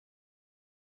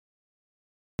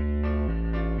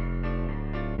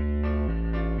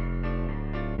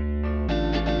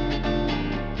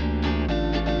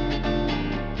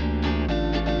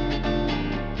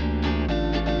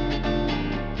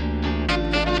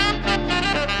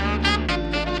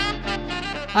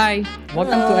Hi!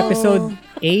 Welcome to Hello. episode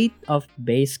 8 of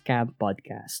Basecamp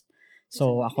Podcast.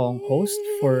 So, ako ang host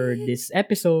for this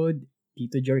episode,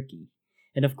 Tito Jerky.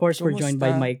 And of course, we're joined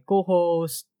by Kumusta? my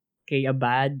co-host, Kay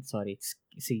Abad. Sorry, it's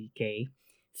si Kay,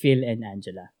 Phil, and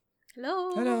Angela.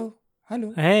 Hello.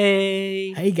 Hello.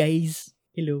 Hey! Hi guys!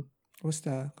 Hello.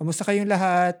 Kumusta? Kamusta kayong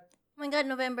lahat? Oh my God,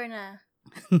 November na.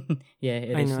 Yeah,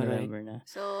 it I is know, November na.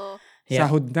 So, Yeah.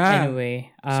 Sahod na.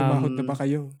 Anyway, Sumahod na ba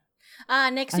kayo?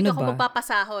 next week Ano ako ba?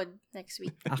 magpapasahod. Next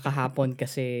week. kahapon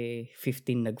kasi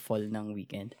 15 nag-fall ng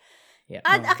weekend. Yeah.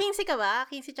 Ah, 15 ka ba?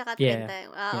 15 tsaka 30.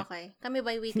 Yeah. Ah, okay. Kami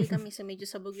bi-weekly kami, so medyo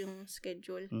sabog yung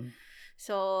schedule. Mm.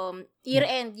 So,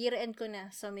 year-end ko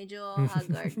na. So, medyo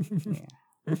haggard.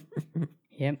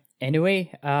 Yeah.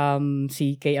 Anyway,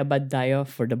 si Kay Abad tayo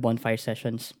for the bonfire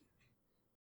sessions.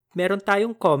 Meron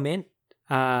tayong comment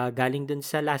galing dun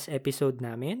sa last episode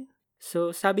namin.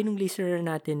 So, sabi ng listener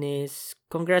natin is,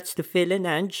 congrats to Phil and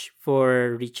Ange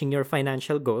for reaching your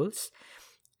financial goals.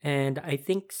 And I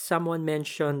think someone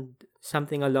mentioned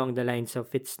something along the lines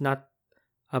of, it's not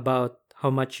about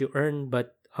how much you earn,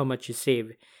 but how much you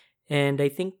save. And I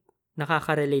think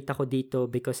nakaka-relate ako dito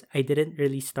because I didn't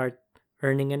really start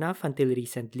earning enough until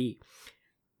recently.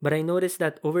 But I noticed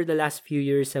that over the last few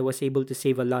years, I was able to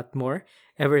save a lot more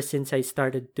ever since I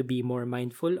started to be more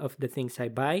mindful of the things I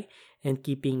buy and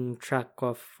keeping track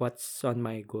of what's on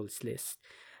my goals list.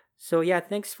 So yeah,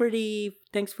 thanks for the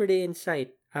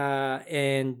insight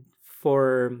and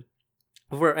for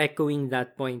echoing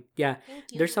that point. Yeah,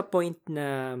 Thank you. there's a point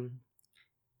na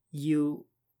you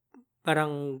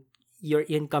parang your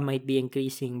income might be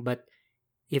increasing, but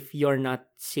if you're not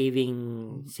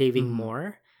saving Mhm.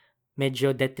 more,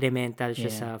 medyo detrimental siya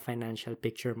Yeah. sa financial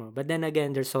picture mo. But then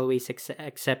again, there's always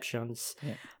exceptions.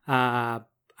 Yeah.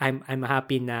 I'm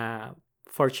happy na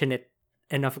fortunate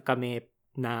enough kami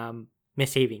na may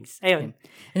savings. Ayun.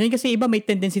 And then kasi iba may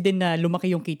tendency din na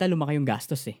lumaki yung kita, lumaki yung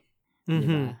gastos eh.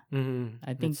 Diba?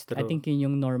 I think yun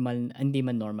yung normal, hindi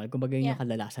man normal. Kumbaga yun yung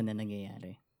kadalasan na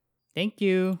nangyayari. Thank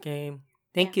you. Okay.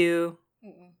 Thank you.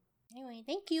 Mm-mm. Anyway,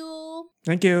 thank you.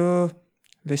 Thank you,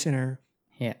 listener.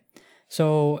 Yeah.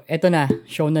 So, eto na,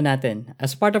 show na natin.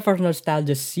 As part of our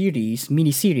nostalgia series,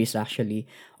 mini-series actually,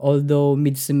 although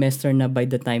mid-semester na by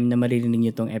the time na maririnig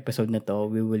nyo tong episode na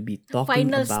to, we will be talking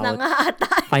Finals na about... nga ata.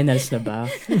 Finals na ba?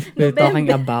 We're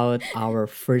talking about our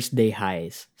first day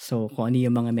highs. So, kung ano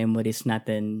yung mga memories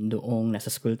natin noong nasa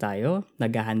school tayo,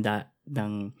 naghahanda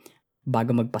ng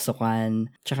bago magpasukan,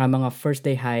 tsaka mga first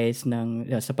day highs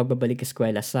sa pagbabalik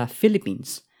eskwela sa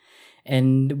Philippines.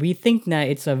 And we think na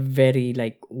it's a very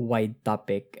wide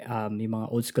topic, yung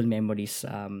mga old school memories.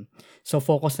 So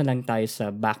focus na lang tayo sa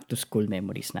back to school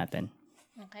memories natin.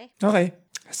 Okay. Okay.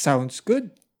 Sounds good.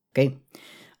 Okay.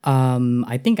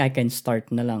 I think I can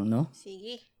start na lang, no?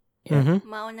 Sige. Mhm.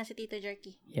 Mauna si Tito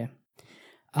Jerky.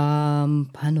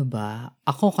 Paano ba?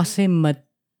 Ako kasi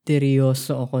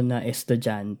materyoso ako na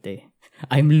estudyante.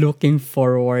 I'm looking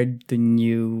forward to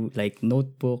new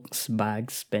notebooks,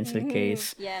 bags, pencil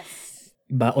case, Yes.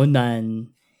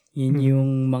 baonan. Yun yung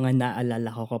mga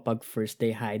naalala ko kapag first day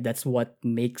high. That's what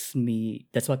make me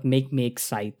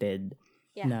excited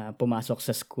na pumasok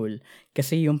sa school.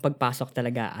 Kasi yung pagpasok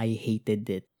talaga, I hated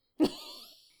it.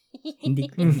 Hindi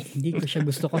ko siya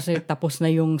gusto kasi tapos na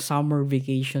yung summer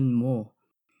vacation mo.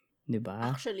 'Di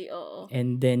ba? Actually, oo.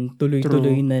 And then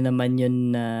tuloy-tuloy na naman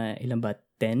yun na ilan ba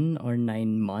 10 or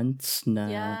 9 months na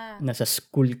nasa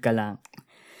school ka lang.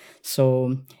 So,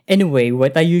 anyway,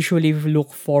 what I usually look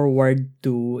forward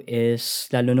to is,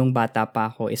 lalo nung bata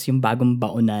pa ako, is yung bagong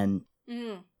baonan.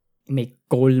 May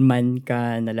Coleman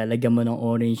ka, nalalagyan mo ng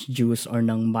orange juice or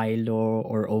ng Milo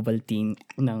or Ovaltine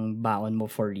ng baon mo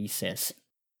for recess.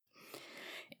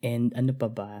 And ano pa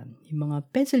ba? Yung mga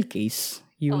pencil case.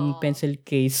 Yung pencil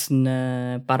case na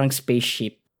parang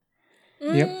spaceship.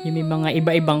 Yep. Yung may mga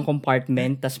iba-ibang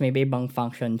compartment, tas may iba-ibang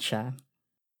function siya.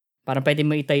 Parang pwede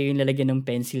mo itayo yung lalagyan ng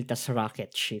pencil tas rocket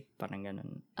ship. Parang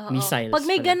ganun. Missiles. Pag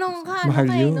may pala. ganun ka, Mahal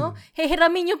yun. no?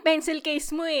 Hehiramin yung pencil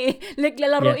case mo eh.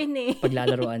 Laruin eh.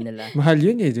 Paglalaroan nila. Mahal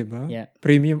yun di ba? Yeah.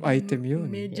 Premium item yun.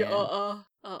 Medyo, Yeah.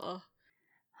 oo.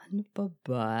 Ano pa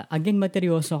ba? Again,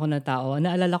 materyoso ako na tao.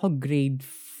 Naalala ko grade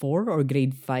 4 or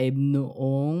grade 5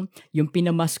 noong yung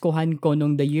pinamaskuhan ko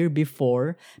nung the year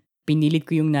before, pinilit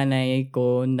ko yung nanay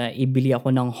ko na ibili ako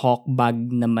ng hawk bag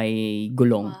na may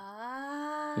gulong. Wow.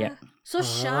 Yeah. So,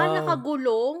 siya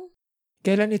nakagulong?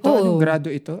 Kailan ito? Oo. Anong grado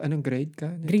ito? Anong grade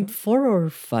ka? nito? Grade 4 or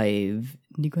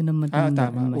 5? Hindi ko na matandaan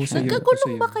tama. Uso masyado. yun.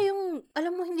 Nagkagulong ba kayong,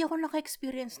 alam mo, hindi ako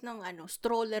naka-experience ng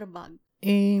stroller bag.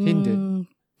 Hindi.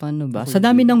 Paano ba? Ako Sa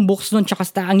dami ng books nun, tsaka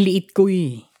ang liit ko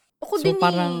eh. Ako So, din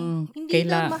parang hindi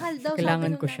na mahal daw,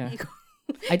 kailangan sabi ko ng siya. nanay ko.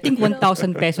 I think 1,000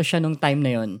 pesos siya nung time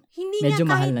na yon. Hindi Medyo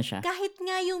nga, mahal na siya. Kahit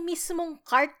nga yung mismong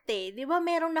cart di ba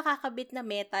merong nakakabit na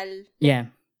metal?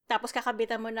 Yeah. Tapos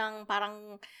kakabitan mo ng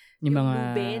parang Yung mga...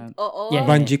 lubid. Oo. Yeah.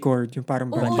 Bungee cord, yung parang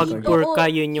Oo, bungee Pag cord. poor ka,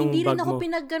 yun yung hindi bag rin ako mo.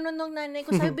 pinagganon ng nanay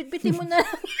ko. Sabi, bitbitin mo na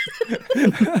lang.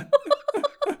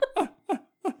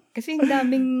 Kasi yung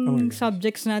daming Oh my gosh.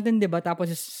 subjects natin, di ba? Tapos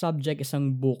subject,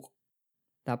 isang book.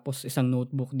 Tapos isang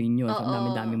notebook din yun. So, Oo.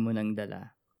 dami-dami mo nang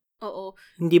dala. Oo.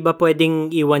 Hindi ba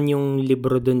pwedeng iwan yung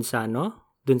libro dun sa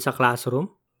Dun sa classroom?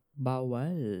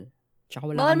 Bawal. Tsaka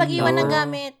wala Bawal kaming mag-iwan ng law.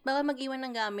 gamit. Bawal mag-iwan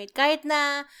ng gamit. Kahit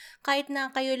na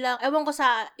kayo lang, ewan ko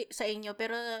sa inyo,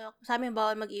 pero sa amin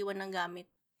bawal mag-iwan ng gamit.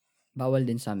 Bawal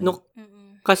din sa amin.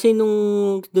 Kasi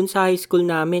dun sa high school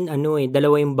namin,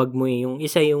 dalawa yung bag mo eh. Yung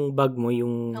isa yung bag mo,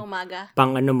 yung Na umaga.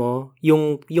 pang mo,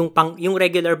 yung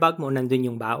regular bag mo,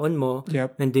 nandun yung baon mo,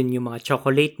 Yep. nandun yung mga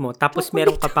chocolate mo, tapos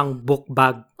Chocolate. meron ka pang book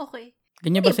bag. Okay.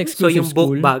 Ganyan ba sa So exclusive yung book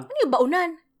school? bag, Ano yung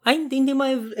baunan? ay hindi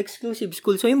mga exclusive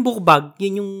school. So yung book bag,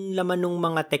 yun yung laman ng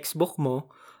mga textbook mo.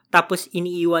 Tapos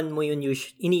iniiwan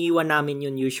namin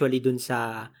yun usually dun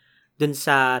sa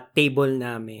table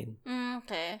namin.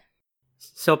 Okay.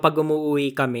 So pag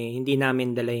umuwi kami, hindi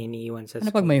namin dala iniiwan sa Ano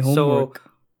school. pag may homework?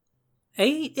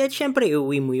 So, syempre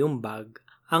iuwi mo yung bag.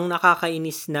 Ang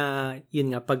nakakainis na,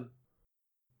 yun nga, pag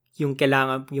yung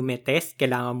may test,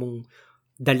 kailangan mong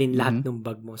dalin lahat ng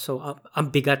bag mo. So,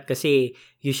 ang bigat kasi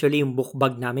usually yung book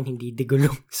bag namin hindi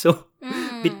digulong. So,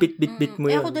 bit mo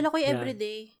yun. Ako dala ko yung Yeah.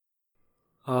 everyday.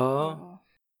 Oh.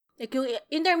 Like yung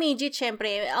intermediate,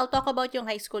 syempre, I'll talk about yung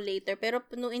high school later. Pero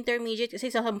no intermediate, kasi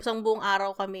isang buong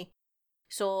araw kami.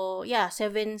 So, yeah,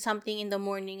 7-something in the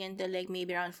morning until like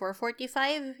maybe around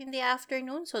 4:45 in the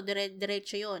afternoon. So,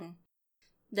 diretso yun.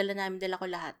 Dala ko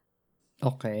lahat.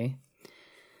 Okay.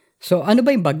 So, ano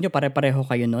ba yung bag nyo? Pare-pareho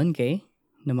kayo nun, Kay?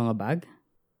 Ng mga bag?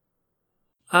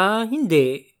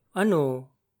 Hindi.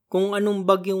 Kung anong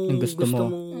bag yung Yung gusto mo.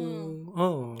 mong...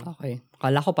 Oh. Okay.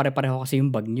 Akala ko pare-pareho kasi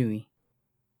yung bag nyo eh.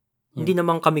 Hindi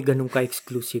naman kami ganun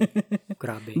ka-exclusive.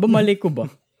 Grabe. Bumalik ko ba?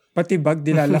 Pati bag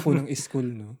dinala ko ng school,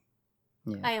 no?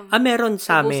 Yeah. Ay, Meron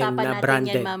sa amin pag-usapan na natin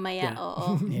branded. yan mamaya. Yeah. Oo.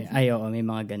 Yeah. Ay, oo, may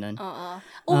mga ganun. Oo.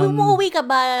 Umuwi ka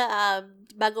ba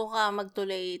bago ka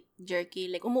magtuloy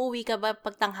jerky? Like, umuwi ka ba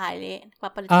pag tanghali?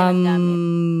 Papalit ka ng gamit?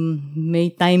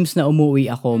 May times na umuwi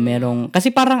ako. Merong,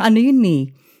 kasi parang ano yun eh.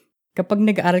 Kapag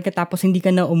nag-aaral ka tapos hindi ka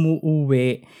na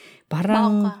umuwi,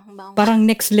 Baon ka. parang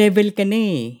next level ka na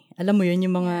eh. Alam mo yun,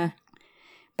 yung mga,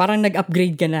 parang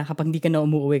nag-upgrade ka na kapag hindi ka na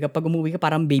umuwi. Kapag umuwi ka,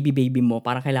 parang baby mo.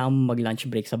 Parang kailangan mo mag-lunch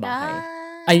break sa bahay.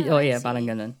 I see. Parang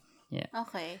ganun. Yeah.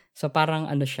 Okay. So, parang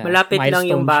ano siya. Malapit lang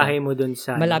yung milestone bahay siya. mo dun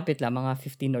sa... Malapit lang. Mga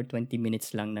 15 or 20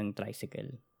 minutes lang ng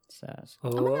tricycle.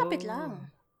 Malapit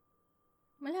lang.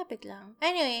 Malapit lang.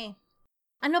 Anyway,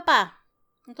 ano pa?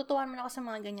 Natutuwan mo na ako sa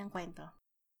mga ganyang kwento.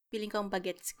 Piling ko ang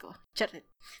bagets ko. Charit.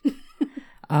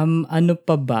 Ano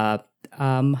pa ba?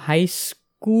 High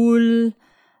school,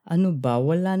 ano ba?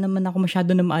 Wala naman ako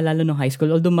masyado na maalala ng high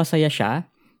school. Although masaya siya.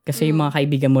 Kasi yung mga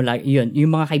kaibigan mo, yun,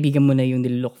 yung mga kaibigan mo na yung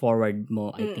nilook forward mo,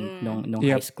 I think, nung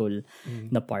high school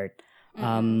na part.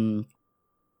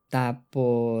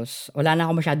 Tapos, wala na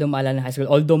ako masyadong maalala ng high school.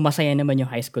 Although, masaya naman yung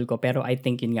high school ko. Pero I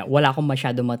think yun nga, wala akong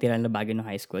masyadong matira na bagay ng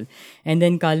high school. And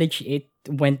then college, it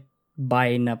went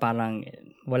by na parang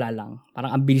wala lang.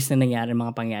 Parang ang bilis na nangyari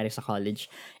mga pangyari sa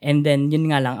college. And then, yun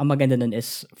nga lang, ang maganda nun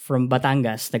is from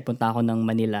Batangas, nagpunta ako ng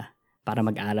Manila para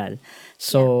mag-aral.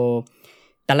 So,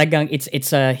 talagang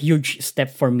it's a huge step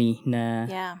for me na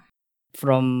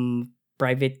from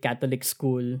private Catholic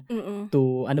school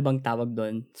to ano bang tawag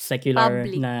doon? Secular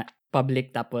na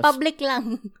public tapos Public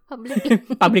lang.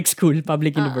 public school,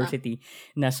 public university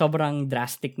na sobrang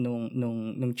drastic nung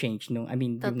change yung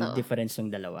difference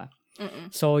ng dalawa.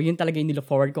 So yun talaga yung nilook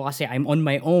forward ko kasi I'm on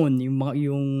my own.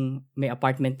 Yung may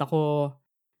apartment ako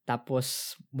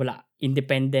tapos wala,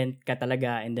 independent ka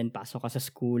talaga and then pasok ka sa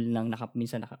school nang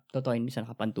minsan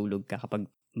nakapantulog ka kapag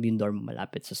yung dorm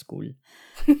malapit sa school.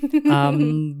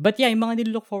 But yeah, yung mga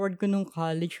nilook forward ko nung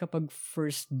college kapag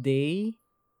first day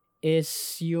is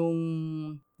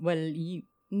yung,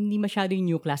 hindi masyado yung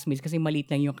new classmates kasi maliit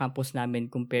lang yung campus namin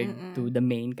compared to the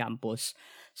main campus.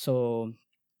 So,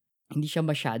 hindi siya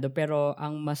masyado. Pero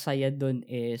ang masaya dun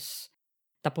is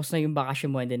tapos na yung bakasyon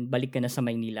mo and then balik ka na sa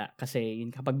Maynila. Kasi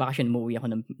kapag bakasyon, umuwi ako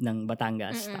ng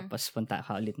Batangas. Tapos punta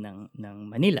ka ulit ng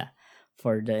Manila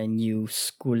for the new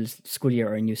school year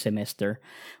or new semester.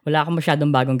 Wala akong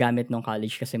masyadong bagong gamit nung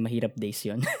college kasi mahirap days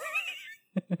yun.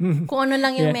 Kung ano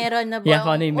lang yung meron na ba? Yeah,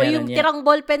 kung ano yung meron, yung tirang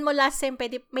ballpen mo last sem,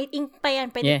 may ink pa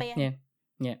yan, pwede pa yan.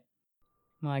 Yeah.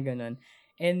 Mga ganun.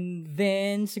 And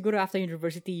then, siguro after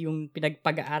university, yung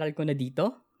pinagpag-aaral ko na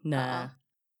dito, na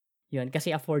Yun,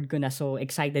 kasi afford ko na, so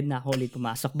excited na ako ulit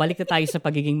pumasok. Balik na tayo sa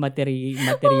pagiging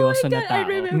materyoso na tao. I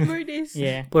remember this.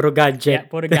 Yeah. Puro gadget. Yeah,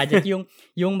 puro gadget.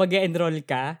 Yung mag-enroll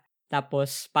ka,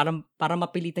 tapos para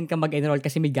mapilitan ka mag-enroll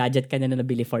kasi may gadget ka na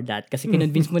nabili for that. Kasi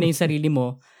kinonvince mo na yung sarili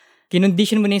mo,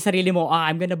 kinondition mo na yung sarili mo,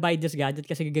 I'm gonna buy this gadget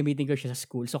kasi gagamitin ko siya sa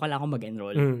school. So, kailangan ko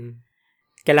mag-enroll.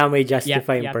 Kailangan mo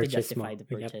i-justify yung you have to purchase justify mo. the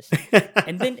purchase.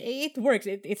 And then, it works.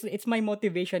 It's my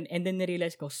motivation. And then,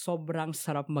 narealize ko, sobrang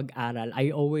sarap mag-aral.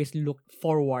 I always look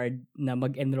forward na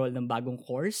mag-enroll ng bagong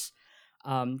course.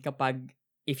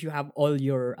 If you have all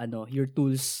your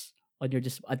tools at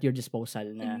your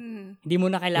disposal na hindi mo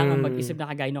na kailangan mag-isip na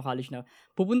kagaya ng college na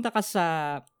pupunta ka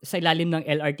sa ilalim ng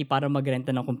LRT para magrenta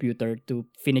ng computer to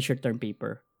finish your term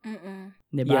paper.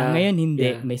 Diba? Yeah, Ngayon hindi.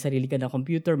 yeah. May sarili ka na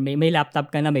computer, may laptop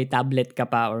ka na, may tablet ka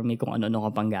pa, or may kung ano-ano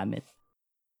ka pang gamit.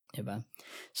 Diba?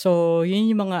 So,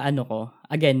 yun yung mga ko.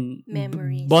 Again,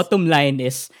 memories. Bottom line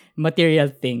is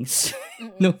material things.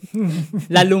 No?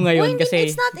 Lalo ngayon kasi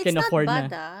it's not afford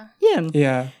bad, na.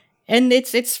 Yeah. And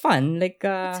it's fun. Like,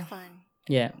 it's fun.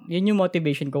 Yeah. Yun yung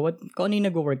motivation ko. Kung ano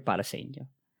yung nag-work para sa inyo.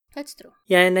 That's true.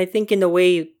 Yeah, and I think in a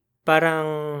way,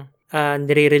 parang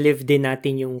nire-relive din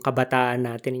natin yung kabataan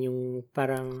natin, yung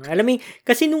parang, alam mo,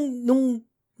 kasi nung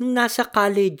nasa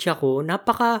college ako,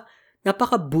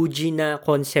 napaka bougie na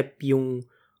concept yung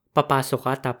papasok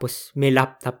ka, tapos may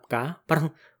laptop ka.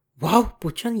 Parang, wow,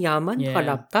 putyan, yaman,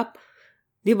 naka-laptop.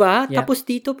 Diba? Yeah. Tapos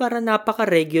dito, parang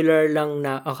napaka-regular lang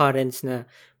na occurrence na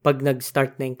pag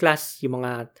nag-start na yung class, yung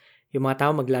mga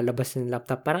tao maglalabas ng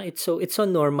laptop. Parang it's so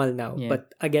normal now. Yeah.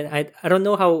 But again, I don't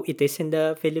know how it is in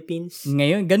the Philippines.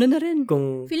 Ngayon, ganun na rin.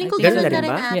 Feeling ko ganun ganun na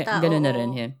rin ba? ata. Yeah, ganun na rin.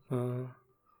 Yeah.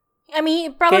 I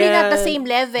mean, probably Kaya, not the same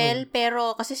level,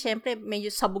 pero kasi syempre,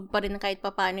 medyo sabog pa rin kahit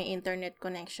paano yung internet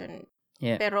connection.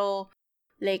 Yeah. Pero,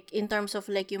 like, in terms of,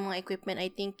 like, yung mga equipment,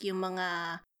 I think yung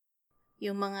mga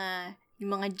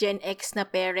Gen X na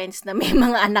parents na may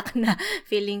mga anak na,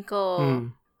 feeling ko,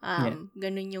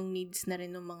 ganun yung needs na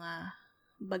rin ng mga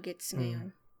bagets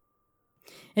ngayon.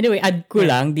 Anyway, add ko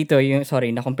lang dito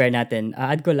na-compare natin.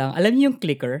 Add ko lang, alam niyo yung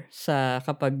clicker sa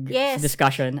kapag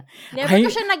discussion? Never ko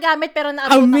siya nagamit pero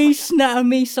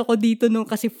Amazed ako dito nung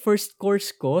kasi first course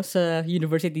ko sa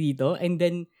university dito, and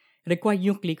then required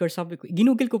yung clicker. Sabi ko,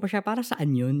 ginugol ko pa siya, para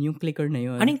saan yun, yung clicker na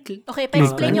yun? Okay,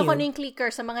 pa-explain nyo kung ano yung clicker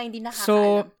sa mga hindi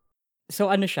nakakaalam. So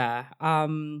ano siya,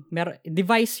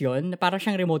 device yun, na parang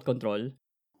siyang remote control.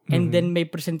 And then may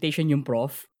presentation yung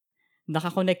prof.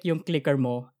 Nakakonect yung clicker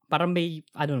mo. Parang may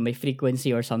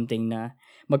frequency or something na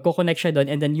magko-connect siya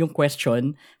doon, and then yung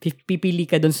question, pipili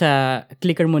ka doon sa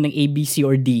clicker mo ng A, B, C,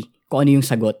 or D kung ano yung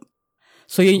sagot.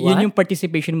 So yun yung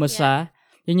participation mo sa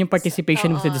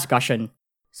discussion.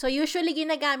 So, usually,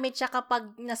 ginagamit siya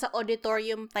kapag nasa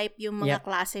auditorium type yung mga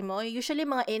klase mo. Usually,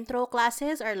 mga intro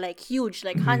classes are like huge,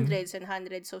 like hundreds and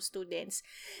hundreds of students.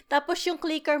 Tapos, yung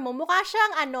clicker mo, mukha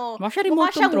siyang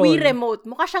Wii remote.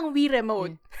 Mukha siyang Wii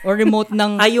remote. Or remote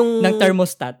ng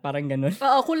thermostat, parang ganun.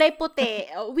 Oo, kulay puti.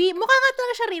 Mukha nga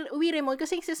talaga siya Wii remote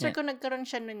kasi yung sister ko nagkaroon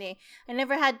siya nun eh. I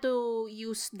never had to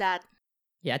use that.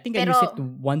 Yeah, I think I used it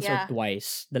once or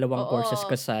twice. Dalawang courses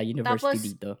ko sa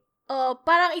university dito.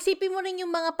 Parang isipin mo rin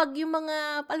yung mga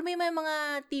alam mo yung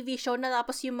mga TV show na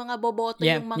tapos yung mga boboto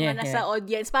yung mga nasa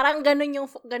audience. Parang ganun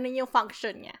yung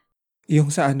function niya. Yung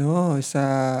sa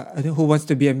Who Wants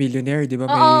to Be a Millionaire, di ba?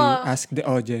 May ask the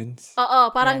audience.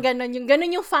 Oo, parang ganun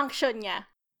yung function niya.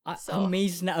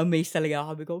 Amazed talaga ako.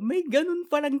 Sabi ko, may ganun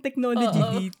palang technology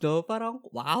dito. Parang,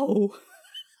 wow!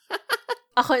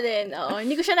 Ako din, oo.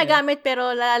 Hindi ko siya nagamit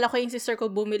pero lalala ko yung sister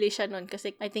ko bumili siya nun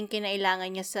kasi I think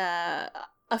kinailangan niya sa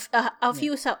a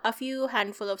few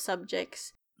handful of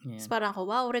subjects. Yeah. So, parang ako,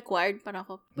 wow, required. Parang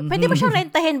ako, pwede mo siyang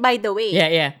rentahin, by the way.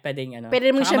 Yeah, pwedeng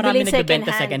Pwede mo siyang bilhin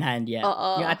second hand, yeah.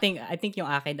 Oo. I think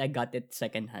yung akin, I got it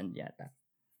second hand yata.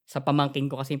 Sa pamangkin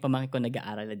ko, kasi yung pamangkin ko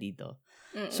nag-aaral na dito.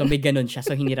 So, may ganun siya.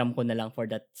 So, hiniram ko na lang for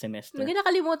that semester.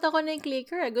 Nakalimutan ko na yung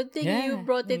clicker. Good thing you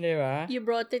brought it. Diba? You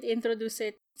brought it, introduce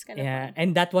it. It's kind of fun.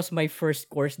 And that was my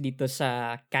first course dito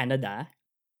sa Canada.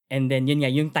 And then, yun nga,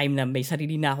 yung time na may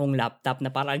sarili na akong laptop na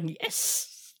parang,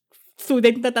 yes!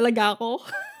 Student na talaga ako.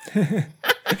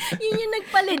 Yun yung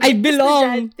nagpalit. I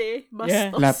belong!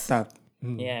 Bastos. Laptop.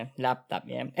 Yeah, laptop,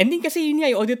 yeah. And then kasi yun nga,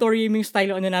 yung auditorium yung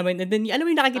style namin. And then, alam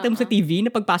mo yung nakikita mo sa TV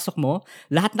na pagpasok mo,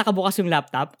 lahat nakabukas yung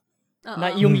laptop. Na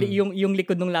yung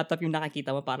likod ng laptop yung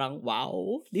nakikita mo, parang,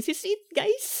 wow, this is it,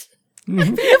 guys.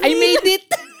 I made it!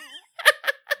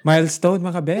 Milestone,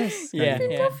 mga best. Yeah.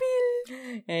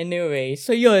 Anyway, so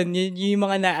yun yung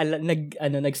mga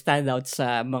nag-stand out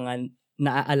sa mga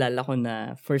naaalala ko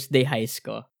na first day highs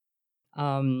ko.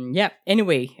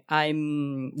 Anyway,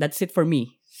 that's it for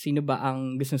me. Sino ba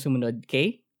ang gustong sumunod?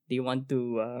 Kay? Do you want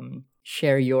to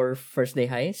share your first day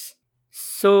highs?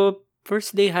 So,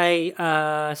 first day high,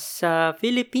 sa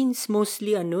Philippines,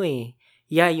 mostly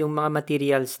yung mga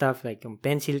material stuff like yung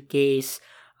pencil case.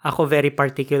 Ako, very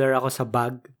particular ako sa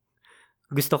bag.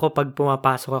 Gusto ko pag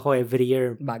pumapasok ako every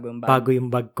year, bago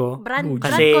yung bag ko. Brand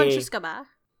conscious ka ba?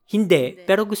 Hindi.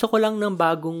 Pero gusto ko lang ng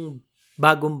bagong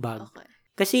bag. Okay.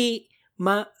 Kasi,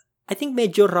 I think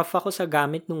medyo rough ako sa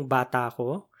gamit nung bata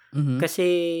ako. Mm-hmm. Kasi,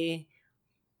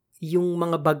 yung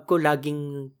mga bag ko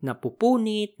laging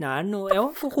napupunit, na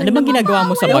ewan ko kung ano bang ginagawa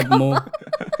mo sa bag mo?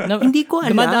 Hindi ko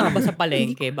alam. Dumadaan ka ba sa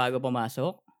palengke bago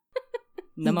pumasok?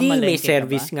 Hindi, may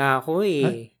service nga ako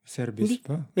eh. Service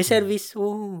pa? May service,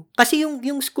 Kasi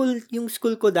yung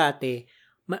school ko dati,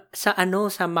 sa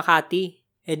Makati,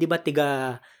 di ba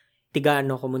tiga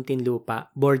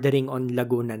Muntinlupa, bordering on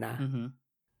Laguna na. Mm-hmm.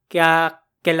 Kaya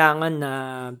kailangan na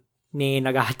may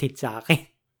naghahatid sa akin.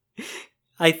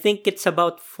 I think it's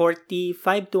about 45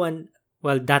 to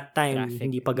that time, traffic.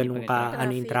 hindi pa ganun ka,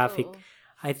 yung traffic. Oo.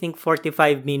 I think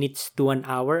 45 minutes to an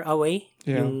hour away.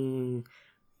 Yeah.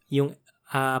 Yung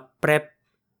prep,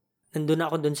 nandun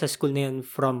ako dun sa school na yun,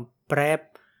 from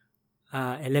prep,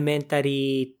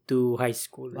 elementary to high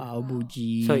school. Wow,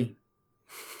 buji.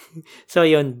 So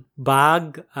yun,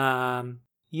 bag,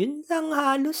 yun lang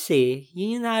halos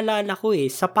yun yung naalala ko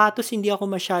Sapatos, hindi ako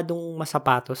masyadong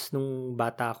masapatos nung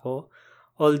bata ko.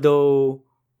 Although,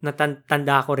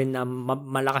 natanda ko rin na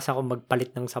malakas ako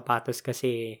magpalit ng sapatos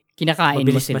kasi kinakain mo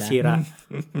mabilis sila. masira.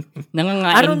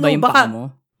 Nangangain ba yung paa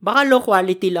mo? Baka low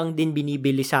quality lang din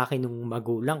binibili sa akin ng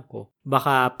magulang ko.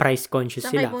 Baka price conscious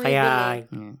Saan sila. kayo Kaya,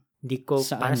 bumibili? hindi ko,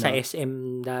 para Sa sa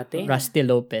SM dati. Rusty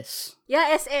Lopez. Yeah,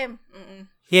 SM. Mm-mm.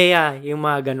 Yeah, yung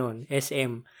mga ganun.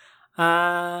 SM.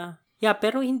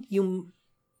 Pero yung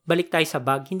balik tayo sa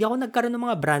bag, hindi ako nagkaroon ng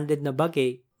mga branded na bag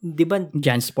Di ba?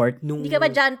 Jansport. Hindi ka ba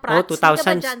John Prats?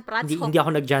 2000s. Hindi ako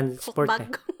nag-Jansport.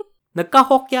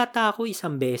 Nagka-Hawk yata ako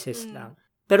isang beses lang.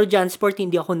 Pero Jansport,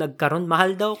 hindi ako nagkaroon.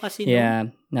 Mahal daw kasi.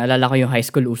 Yeah. Naalala ko yung high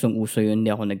school, usong-uso yun.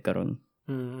 Hindi ako nagkaroon.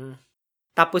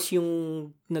 Tapos yung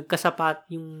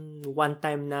yung one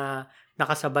time na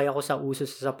nakasabay ako sa uso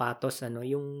sa sapatos,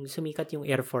 yung sumikat yung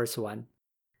Air Force One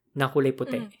na kulay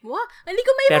puti. Wow, hindi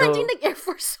ko ma-imagine nag-Air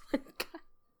Force One ka.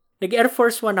 Nag-Air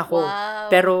Force One ako,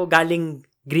 pero galing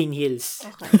Green Hills.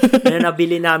 Okay. Na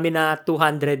nabili namin na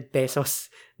 200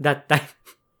 pesos that time.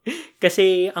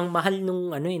 Kasi ang mahal nung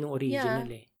original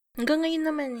Hanggang ngayon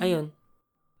naman Ayun.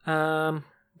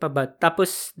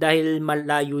 Tapos dahil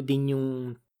malayo din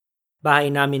yung bahay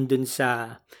namin dun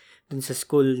sa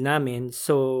school namin,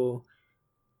 so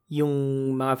yung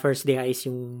mga first day highs,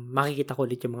 yung makikita ko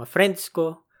ulit yung mga friends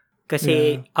ko.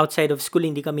 Kasi outside of school,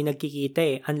 hindi kami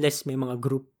nagkikita unless may mga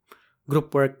group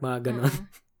work, mga ganon.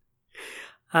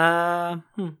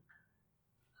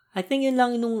 I think yun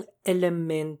lang nung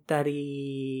elementary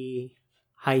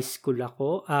high school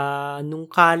ako. Nung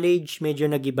college,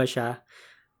 medyo nag-iba siya.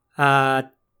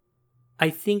 I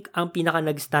think ang pinaka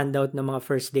nag-stand out na mga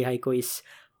first day high ko is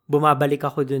bumabalik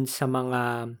ako dun sa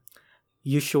mga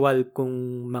usual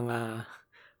kong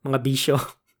mga bisyo.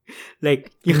 Like,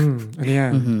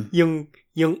 yung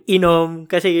inom.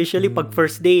 Kasi usually, pag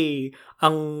first day,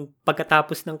 ang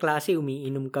pagkatapos ng klase,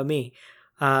 umiinom kami.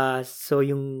 So,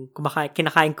 yung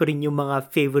kinakain ko rin yung mga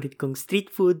favorite kong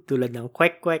street food tulad ng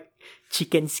kwek-kwek,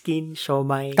 chicken skin,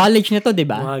 siomai. College na to, di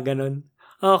ba? Mga ganun.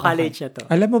 College na to.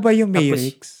 Alam mo ba yung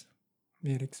Mayrix?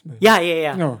 Mayrix ba?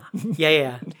 Yeah. No.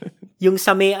 Yeah. Yung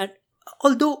sa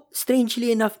although, strangely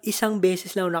enough, isang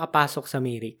beses lang nakapasok sa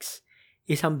Mayrix.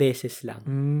 Isang beses lang.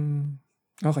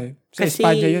 Okay. Sa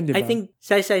Espanya yun, di ba? I think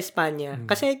sa Espanya.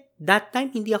 Kasi that time,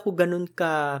 hindi ako ganun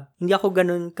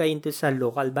ka into sa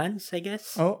local bands, I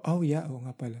guess. Yeah. Oo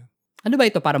nga pala. Ano ba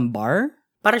ito? Parang bar?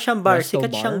 Para siyang bar. Resto Sikat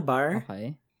bar? siyang bar.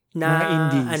 Okay. Na, mga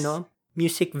indies.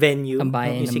 music venue.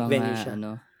 Tambayan music ng venue mga, siya.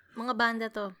 Mga banda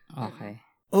to. Okay.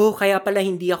 Kaya pala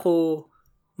hindi ako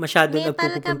masyado Metal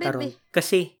ka, nagpupunta ron. bebe.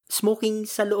 Kasi, smoking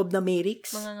sa loob na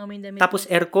Mayrix. Mga ngamin-damit. Tapos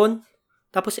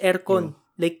aircon.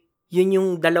 Like, yun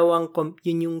yung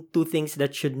two things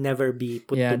that should never be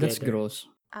put together. That's gross.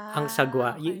 Ang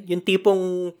sagwa. Okay. Yung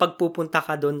tipong pagpupunta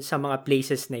ka doon sa mga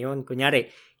places na yun,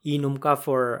 kunyari, inom ka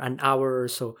for an hour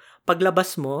or so.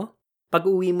 Paglabas mo,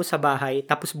 pag-uwi mo sa bahay,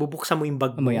 tapos bubuksan mo yung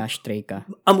bag mo. Amoy ashtray ka.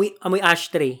 Amoy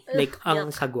ashtray. Like, Ugh,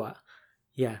 ang sagwa.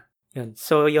 Yeah. Yun.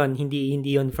 So, yun. Hindi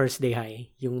yun first day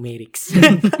high. Yung Mayrix.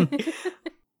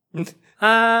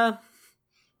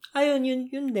 Ayun,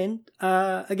 yun din.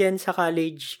 Again, sa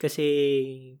college, kasi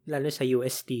lalo sa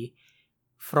UST,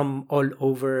 from all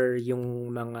over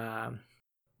yung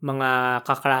mga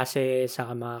kaklase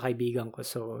sa mga kaibigan ko.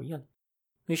 So, yun.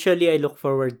 Usually, I look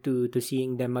forward to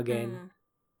seeing them again.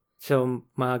 So,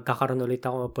 magkakaroon ulit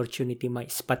ako opportunity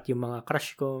ma-spot yung mga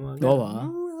crush ko.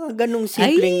 Ganong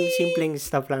simpleng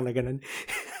stuff lang na ganun.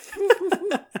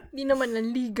 Di naman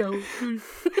nanligaw.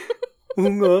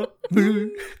 Oo nga.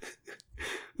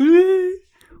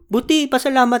 Buti,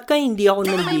 pasalamat ka, hindi ako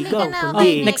nanligaw.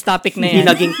 Kundi, next topic na hindi yan.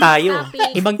 naging tayo.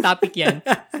 Ibang topic yan.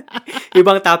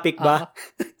 Ibang topic ba?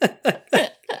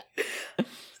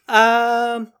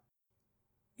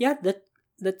 Yeah,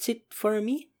 that's it for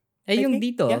me. Yung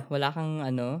think, dito, yeah. wala kang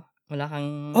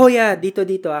Oh yeah, dito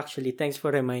actually. Thanks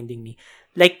for reminding me.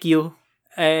 Like you,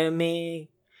 may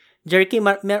Jerky,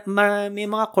 may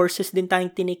mga courses din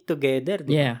tayong tinake together,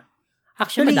 di ba? Yeah.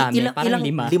 Actually, parang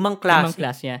limang klase. 5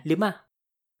 klase, yeah.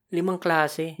 5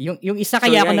 klase. Yung isa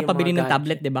kaya ako napabili ng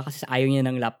tablet, 'di ba? Kasi ayaw niya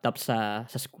ng laptop sa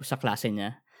klase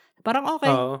niya. Parang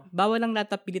okay, bawal lang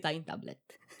laptop, pili tayong tablet.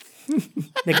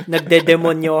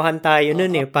 Nagdedemonyohan tayo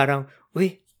nun eh. Parang,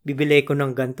 bibili ko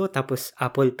ng ganito, tapos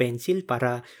Apple Pencil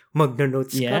para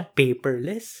magno-notes ka,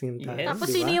 paperless. Tapos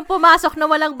diba? Sino yung pumasok na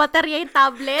walang baterya yung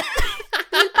tablet?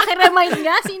 Pakiremind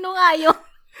nga, sino nga yun?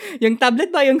 Yung tablet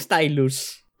ba yung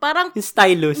stylus? Parang, yung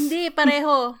stylus. Hindi,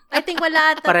 pareho. I think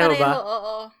wala ata pareho. Ba?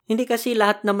 Oo. Hindi kasi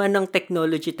lahat naman ng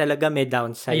technology talaga may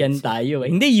downsides. Ayan tayo.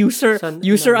 Hindi, user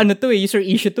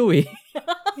issue to eh.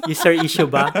 User issue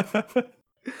ba?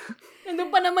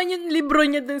 Nandun pa naman yung libro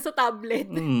niya dun sa tablet.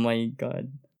 Oh my God.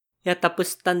 Yeah,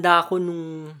 tapos tanda ako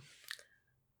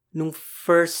nung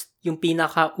first, yung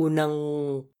pinakaunang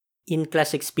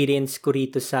in-class experience ko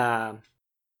rito sa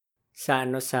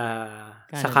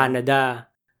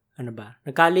Canada. Ano ba?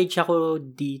 Nag-college ako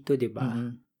dito, 'di ba?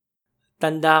 Mm-hmm.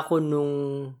 Tanda ko nung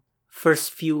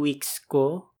first few weeks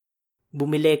ko,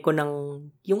 bumili ko ng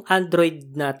yung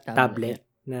Android na tablet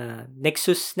na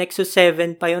Nexus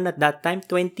 7 pa yon at that time,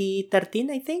 2013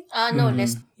 I think.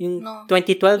 Less. Yung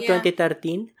 2012,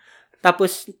 2013.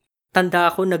 Tapos tanda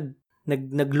ako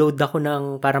nag-load ako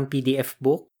ng parang PDF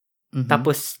book. Mm-hmm.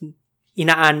 Tapos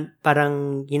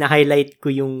parang ina-highlight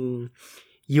ko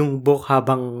yung book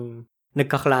habang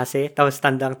nagkaklase. Tapos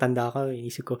tanda ko,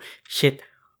 isip ko, shit,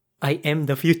 I am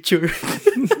the future.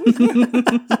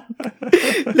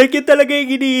 Like yun talaga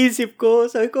yung iniisip ko.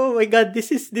 Sabi ko, oh my God, this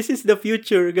is the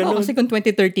future. Ganun. Kasi kung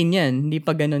 2013 yan, hindi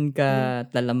pa ganun ka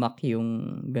talamak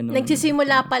yung ganun.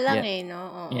 Nagsisimula pa lang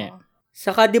no? Oo. Yeah.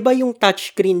 Saka, di ba yung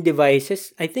touchscreen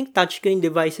devices, I think touchscreen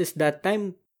devices that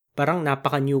time, parang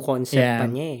napaka-new concept pa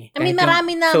niya eh. I mean,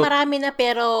 marami na,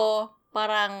 pero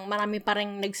parang marami pa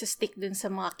rin nagsistick dun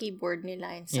sa mga keyboard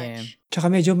nila and such. Yeah.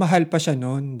 Tsaka medyo mahal pa siya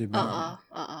noon, di ba?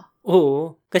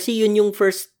 Oo. Kasi yun yung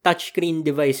first touchscreen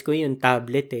device ko, yung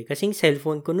tablet eh. Kasi yung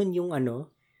cellphone ko nun yung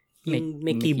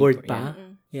may keyboard pa.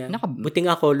 Yeah. Buti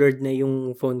nga colored na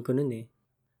yung phone ko nun eh.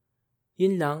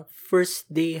 Yun lang.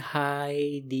 First day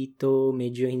high dito,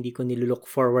 medyo hindi ko nilook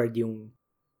forward yung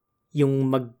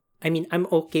I'm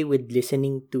okay with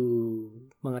listening to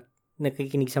mga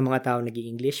nakikinig sa mga tao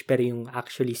nag-i-English, pero yung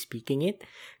actually speaking it,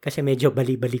 kasi medyo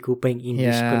bali-bali ko pa yung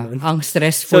English ko nun. Ang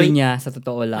stressful niya, sa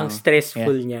totoo lang. Ang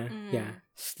stressful niya, yeah.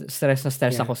 Stress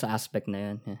ako sa aspect na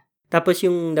yun. Yeah. Tapos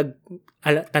yung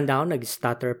tanda ko,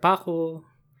 nag-stutter pa ako,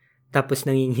 tapos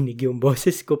nanginginig yung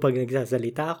boses ko pag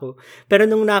nagsasalita ako. Pero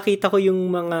nung nakita ko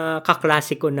yung mga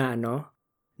kaklase ko na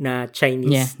na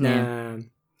Chinese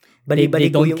bali-bali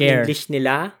ko yung care. English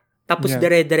nila, tapos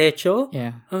dire-diretso.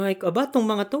 Yeah. I'm like, tong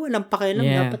mga to, walang pakialam.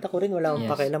 Dapat ako rin wala akong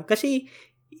pakialam. Kasi,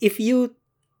 if you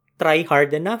try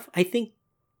hard enough, I think,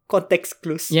 context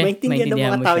clues. Maintindihan ng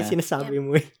mga tao yung sinasabi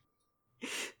mo.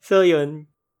 So, yun.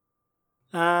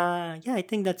 I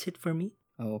think that's it for me.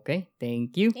 Okay.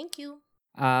 Thank you. Thank you.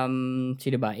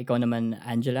 Sino ba? Ikaw naman,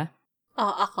 Angela?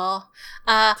 Ako.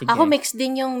 Ako mix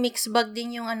bag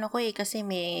din yung ko kasi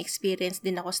may experience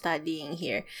din ako studying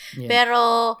here. Yeah.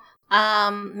 Pero,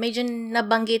 medyo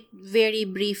nabanggit very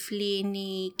briefly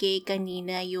ni Kay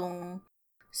kanina yung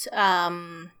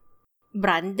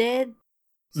branded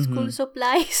school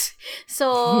supplies.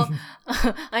 So,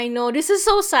 I know, this is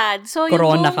so sad. So,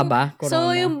 Corona ka ba? Corona.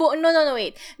 So, yung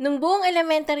wait. Nung buong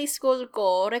elementary school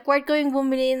ko, required ko yung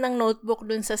bumili ng notebook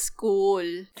dun sa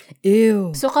school.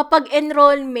 Ew. So, kapag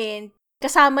enrollment,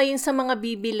 kasama yun sa mga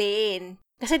bibilin.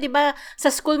 Kasi 'di ba sa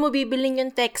school mo bibilin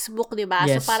yung textbook, 'di ba?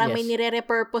 Yes, so parang may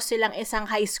nire-repurpose silang isang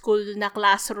high school na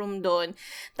classroom doon.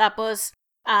 Tapos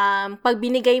pag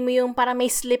binigay mo yung para may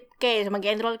slip ka,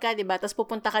 mag-enroll ka, 'di ba? Tapos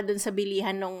pupunta ka doon sa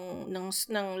bilihan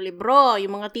ng libro.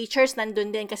 Yung mga teachers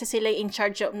nandun din kasi sila in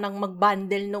charge ng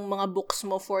mag-bundle ng mga books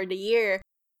mo for the year.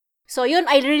 So yun,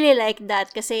 I really like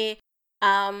that kasi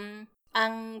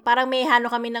parang may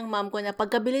kami ng mom ko na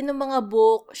pagkabili ng mga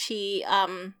book,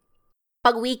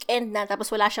 pag weekend na,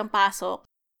 tapos wala siyang pasok,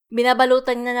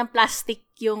 binabalutan na ng plastic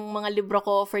yung mga libro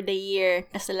ko for the year.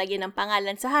 Tapos lalagyan ng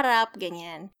pangalan sa harap,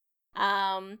 ganyan.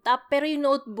 Pero yung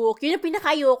notebook, yun yung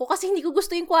pinaka-ayoko kasi hindi ko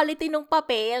gusto yung quality ng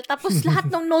papel. Tapos lahat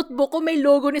ng notebook ko may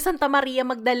logo ni Santa Maria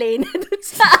Magdalena dun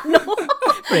sa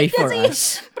Pray for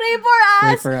us. Pray for us.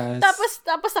 Pray for us.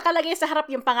 Tapos nakalagay sa harap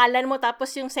yung pangalan mo,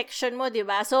 tapos yung section mo, di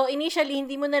ba? So, initially,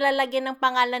 hindi mo nalalagyan ng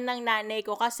pangalan ng nanay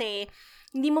ko kasi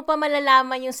hindi mo pa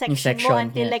malalaman yung section mo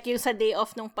until like yung sa day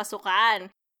off nung pasukan.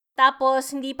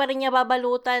 Tapos, hindi pa rin niya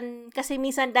babalutan kasi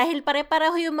minsan dahil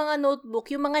pare-pareho yung mga notebook,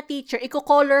 yung mga teacher,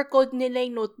 i-color code nila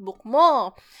yung notebook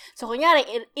mo. So, kunyari,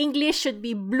 English should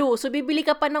be blue. So, bibili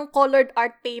ka pa ng colored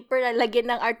art paper, lalagyan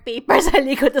ng art paper sa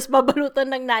likod, tapos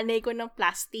babalutan ng nanay ko ng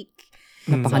plastic.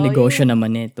 Napaka-negosyo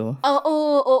naman ito.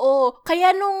 Oo.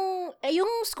 Kaya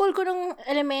yung school ko nung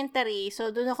elementary, so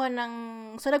doon ako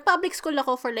nag-public school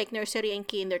ako for like nursery and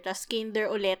kinder, tapos kinder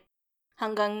ulit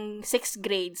hanggang 6th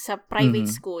grade sa private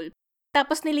school.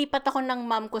 Tapos nilipat ako ng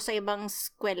mom ko sa ibang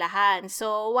eskwelahan.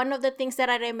 So, one of the things that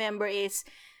I remember is,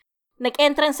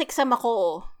 nag-entrance exam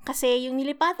ako. Kasi yung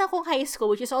nilipatan kong high school,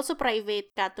 which is also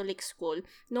private Catholic school,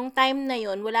 nung time na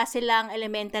yon wala silang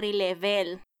elementary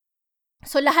level.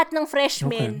 So, lahat ng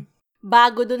freshmen,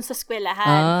 bago dun sa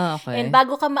eskwelahan. Okay. And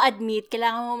bago ka ma-admit,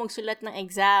 kailangan mo magsulat ng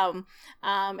exam.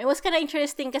 It was kind of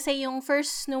interesting kasi yung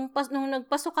first, nung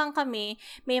nagpasukan kami,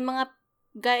 may mga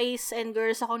guys and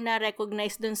girls ako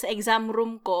na-recognize dun sa exam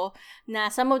room ko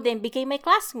na some of them became my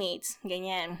classmates.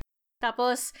 Ganyan.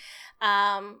 Tapos,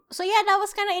 so yeah, that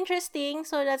was kind of interesting.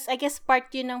 So that's, I guess, part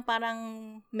yun ng parang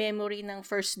memory ng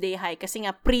first day high. Kasi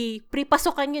nga,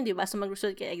 pre-pasukan yun, di ba? So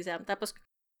magsusulat ka exam. Tapos,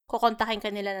 kukontakin ka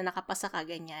nila na nakapasa ka,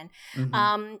 ganyan.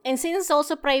 And since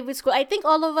also private school, I think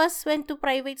all of us went to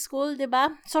private school, di ba?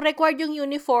 So, required yung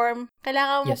uniform.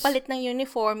 Kailangan mo palit ng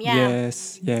uniform. Yeah.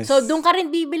 Yes. So, doon ka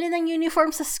rin bibili ng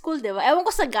uniform sa school, di ba? Ewan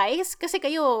ko sa guys, kasi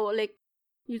kayo, like,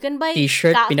 you can buy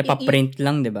T-shirt, pinapaprint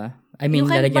lang, di ba? I mean, you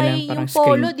can lalagyan buy ng parang yung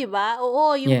polo, screen. di ba?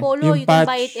 Oo, yung polo, Yung you can patch.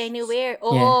 buy it anywhere.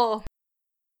 Oo.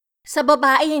 Sa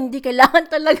babae, hindi kailangan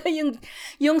talaga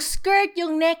yung skirt,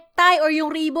 yung necktie, or yung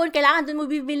ribbon, kailangan doon mo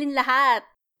bibilin lahat.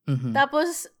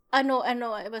 Tapos,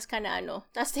 it was kinda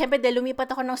Tapos, siyempre, dahil lumipat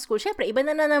ako ng school, siyempre, iba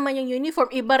na naman yung uniform,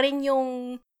 iba rin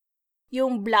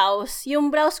yung blouse.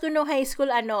 Yung blouse ko nung high school,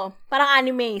 parang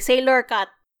anime, sailor cut.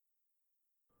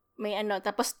 May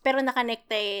tapos, pero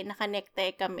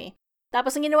naka-necktie kami.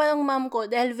 Tapos, ang ginawa ng mom ko,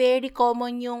 dahil very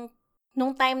common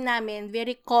nung time namin,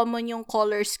 very common yung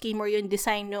color scheme or yung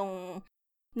design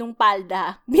nung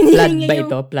palda. Plaid ba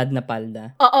ito? Plaid na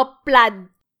palda? Oo, plaid.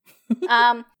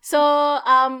 So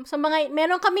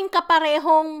meron kaming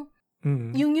kaparehong,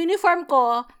 yung uniform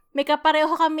ko, may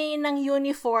kapareho kami ng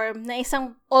uniform na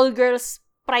isang all-girls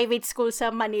private school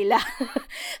sa Manila.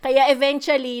 Kaya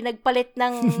eventually, nagpalit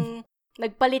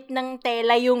ng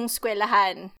tela yung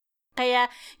eskwelahan. Kaya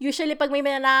usually pag may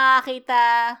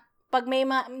nakakita, pag may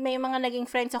mga naging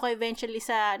friends ako eventually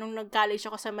nung nag-college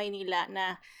ako sa Maynila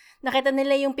na nakita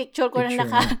nila yung picture ko na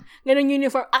ganun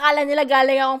uniform. Akala nila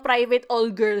galing akong private all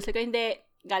girls. Like, hindi,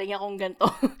 galing akong ganito.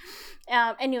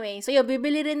 Anyway, so yun,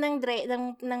 bibili rin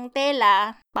ng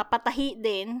tela, papatahi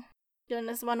din. Yun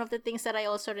is one of the things that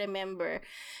I also remember.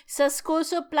 Sa school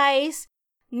supplies,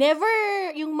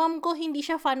 yung mom ko, hindi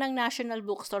siya fan ng National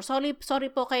Bookstore. Sorry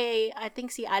po kay, I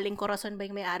think si Aling Corazon ba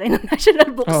yung may-ari ng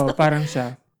National Bookstore? Oo, parang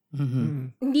siya.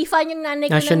 Hindi fan yung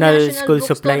nanay ko ng National National School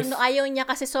Bookstore. Supplies. Ayaw niya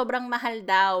kasi sobrang mahal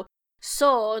daw.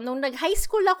 So, nung nag-high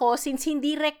school ako, since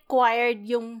hindi required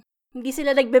hindi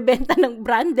sila nagbebenta ng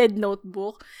branded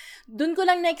notebook, dun ko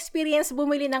lang na-experience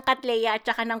bumili ng Cattleya at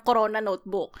saka ng Corona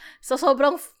notebook. So,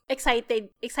 sobrang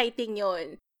exciting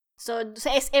yun. So,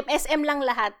 sa SM lang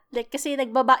lahat. Like, kasi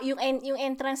nagbaba, yung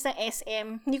entrance ng SM,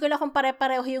 hindi ko na kung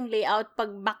pare-pareho yung layout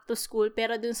pag back to school,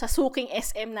 pero dun sa suking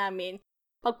SM namin,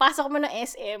 pagpasok mo ng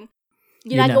SM,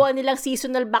 ginagawa nilang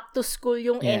seasonal back to school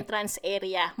yung entrance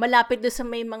area. Malapit doon sa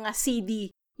may mga CD,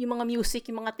 yung mga music,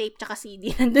 yung mga tape, tsaka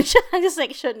CD. Nandun siya sa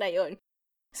section na yon.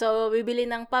 So, bibili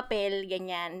ng papel,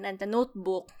 ganyan,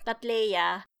 notebook,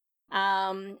 Cattleya,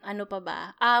 ano pa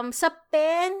ba? Sa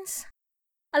pens,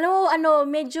 alam mo,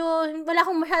 medyo, wala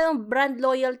akong masyadong brand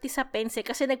loyalty sa pens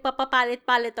kasi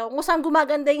nagpapapalit-palit ako. Kung saan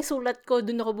gumaganda yung sulat ko,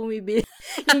 doon ako bumibili.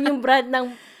 Yun yung brand ng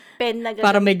pen na gagawin.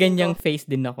 Parang may ganyang face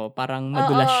din ako. Parang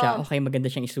madulas siya. Okay,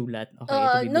 maganda siyang isulat. Okay, ito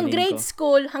bibiliin ko. Nung grade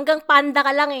school, hanggang panda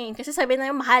ka lang eh. Kasi sabi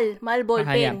na mahal ball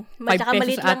pen. 5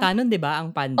 pesos ata nun, di ba,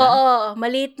 ang panda? Oo,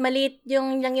 malit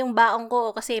yung baong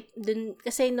ko. Kasi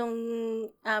nung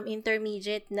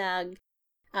intermediate,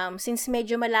 since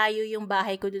medyo malayo yung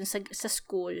bahay ko dun sa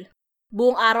school,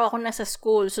 buong araw ako nasa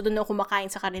school. So, dun ako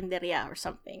kumakain sa karinderya or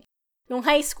something. Nung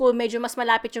high school, medyo mas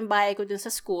malapit yung bahay ko dun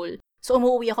sa school. So,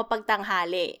 umuwi ako pag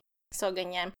tanghali. So,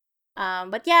 ganyan.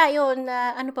 But yeah, yun,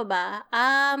 ano pa ba?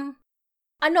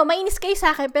 Mainis kayo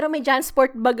sa akin, pero may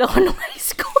JanSport bag ako nung high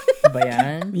school. Ba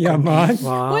yan? Yaman.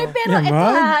 Wow. Uy, pero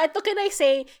Yaman. ito can I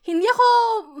say, hindi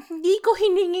ko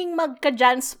hininging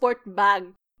magka-JanSport bag.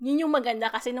 Yun yung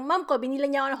maganda kasi nung mom ko, binila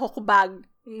niya ako ng Hook bag.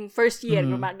 First year,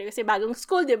 kasi bagong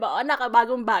school, di ba?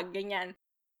 Bagong bag, ganyan.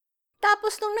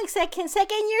 Tapos, nung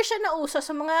second year siya nauso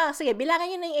sa mga, sige, bilangan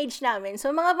yun ng age namin.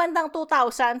 So, mga bandang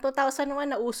 2000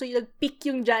 naman nauso yung nag-peak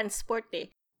yung JanSport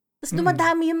eh. Tapos,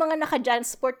 dumadami yung mga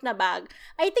naka-JanSport na bag.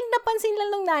 I think napansin lang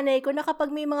ng nanay ko na kapag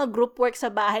may mga group work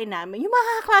sa bahay namin, yung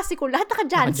mga kaklase ko, lahat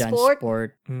naka-JanSport.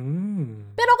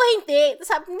 Pero ako hindi.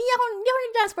 Hindi ako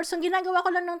nag-JanSport. So, ginagawa ko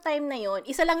lang ng time na yon,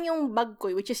 isa lang yung bag ko,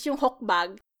 which is yung Hook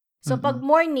bag. So, pag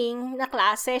morning na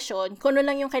class session, kung ano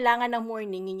lang yung kailangan ng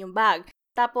morning, yun yung bag.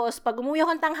 Tapos, pag umuwi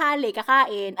akong tanghali,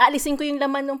 kakain, aalisin ko yung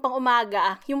laman ng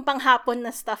pang-umaga, yung pang-hapon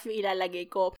na stuff yung ilalagay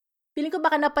ko. Feeling ko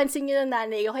baka napansin nyo ng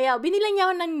nanay ko, kaya binilan niya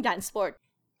ako ng JanSport.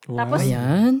 Wow. Tapos,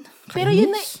 Ayan. pero yun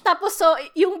na, tapos so,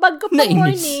 yung bag ko pang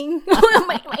morning,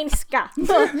 mainis ka.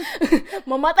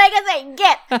 Mamatay ka sa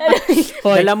get!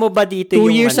 Dala mo ba dito 2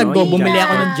 yung years ago, bumili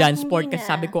ako ng Hindi JanSport na. kasi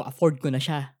sabi ko, afford ko na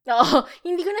siya. Oo,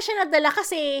 hindi ko na siya nadala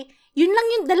kasi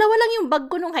dalawa lang yung bag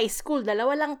ko nung high school,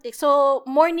 dalawa lang. So,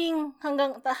 morning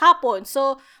hanggang hapon.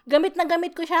 So, gamit na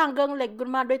gamit ko siya hanggang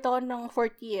graduate ako ng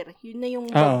 4th year. Yun na yung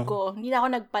bag ko. Hindi na ako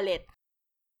nagpalit.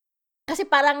 Kasi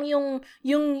parang yung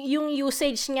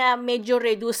usage niya medyo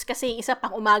reduced kasi yung isa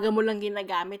pang umaga mo lang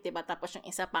ginagamit, diba? Tapos yung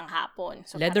isa pang hapon.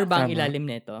 So, Leather ba ang Tama. ilalim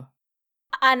nito?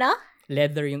 Ano?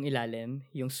 Leather yung ilalim?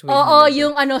 Yung suede Oo, na leather?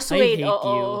 yung suede. I hate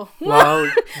you. Oo. Wow.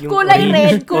 Yung Kulay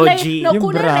red. Kulay, OG. no, Yung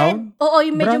kulay brown? red. Oo,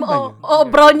 yung medyo, Brown ba yun?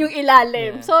 brown yung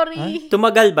ilalim. Yeah. Sorry.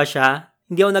 Tumagal ba siya?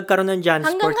 Hindi ako nagkaroon ng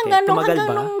JanSport Tumagal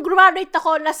ba? Nung graduate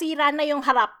ako, nasira na yung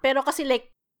harap. Pero kasi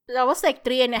that was 3.5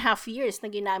 years na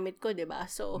ginamit ko, diba?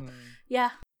 So,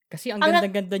 yeah. Kasi ang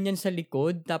ganda-ganda niyan sa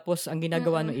likod, tapos ang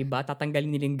ginagawa ng iba,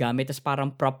 tatanggalin nilang gamit, tapos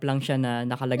parang prop lang siya na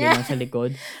nakalagay lang sa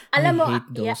likod. Alam mo, I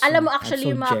hate those. alam mo I'm actually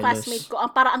so yung mga jealous. classmate ko,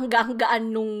 parang ang gaan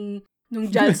nung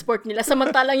JanSport nila.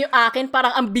 Samantalang yung akin,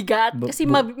 parang ang bigat. Kasi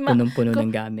punong-puno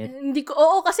ng gamit. Hindi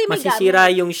ko, kasi may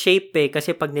Masisira yung shape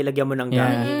kasi pag nilagyan mo ng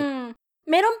gamit.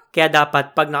 Meron, Kaya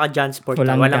dapat pag naka-JanSport ka,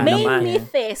 Walang walang may laman.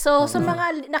 myth So, sa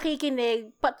mga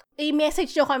nakikinig,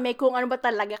 i-message nyo kami kung ano ba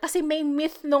talaga. Kasi may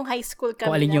myth nung high school Kung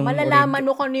kami alin na yung malalaman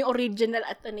mo kung ano yung original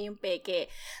at ano yung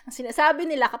peke. Ang sinasabi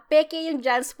nila, peke yung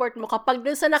JanSport mo kapag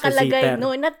dun sa nakalagay,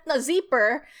 zipper. Zipper,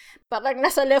 parang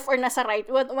nasa left or nasa right,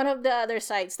 one of the other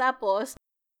sides. Tapos,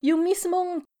 yung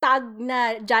mismong tag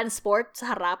na JanSport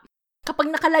sa harap, kapag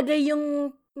nakalagay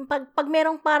yung, pag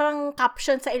merong parang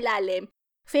caption sa ilalim,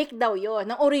 fake daw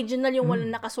yun. Ang original yung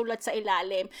walang nakasulat sa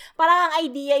ilalim. Parang ang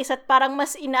idea is at parang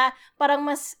mas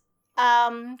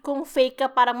kung fake ka,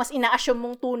 parang mas ina-assume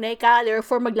mong tunay ka,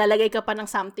 therefore maglalagay ka pa ng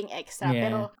something extra. Yeah.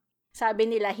 Pero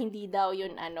sabi nila, hindi daw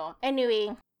yun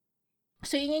Anyway,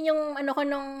 so yun yung ko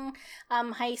nung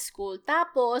high school.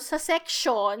 Tapos, sa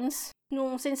sections,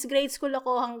 since grade school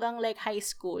ako hanggang high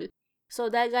school, so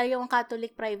dahil yung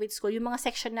Catholic private school, yung mga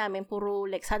section namin, puro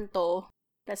Santo.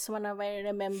 That's one of I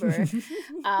remember.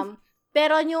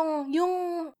 Pero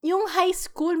yung high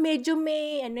school medyo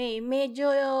may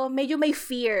medyo may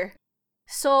fear.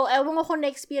 So, ewan ko kung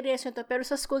na-experience nyo to, pero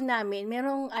sa school namin,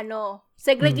 merong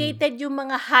segregated yung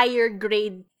mga higher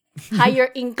grade,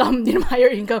 higher income,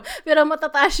 pero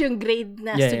matataas yung grade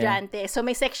na estudyante. So,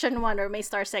 may section 1 or may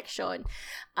star section.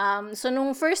 So,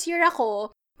 nung first year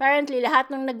ako, apparently,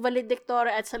 lahat ng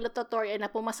nag-valedictorian at salutatorian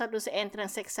na pumasa doon sa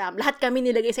entrance exam, lahat kami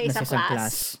nilagay sa isang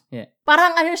class. Yeah.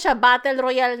 Parang siya, battle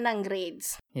royale ng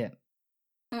grades. Yeah.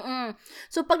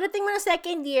 So, pagdating mo ng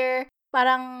second year,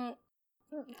 parang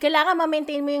kailangan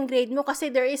ma-maintain mo yung grade mo kasi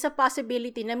there is a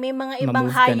possibility na may mga ibang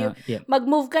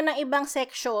mag-move ka ng ibang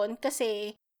section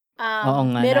kasi oo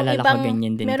nga, naalala ko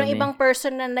ganyan din merong kami. ibang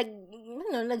person na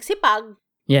nagsipag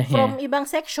from ibang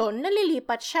section,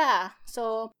 nalilipat siya.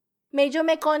 So, medyo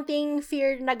may konting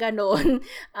fear na ganon.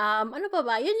 Ano pa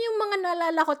ba? Yun yung mga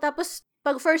naalala ko. Tapos,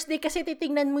 pag first day kasi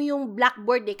titignan mo yung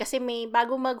blackboard kasi may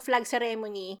bago mag-flag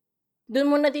ceremony,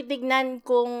 dun mo natitignan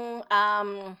kung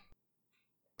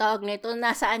tawag nito,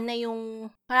 nasaan na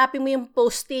hanapin mo yung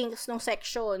postings ng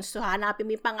sections. So, hanapin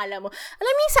mo yung pangalan mo.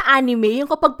 Alam mo yung sa anime,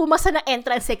 yung kapag pumasa ng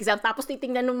entrance exam, tapos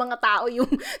titignan ng mga tao,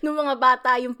 ng mga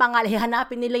bata, yung pangalan,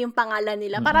 hanapin nila yung pangalan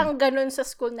nila. Parang ganon sa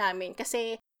school namin.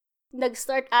 Kasi,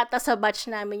 nag-start ata sa batch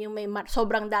namin yung may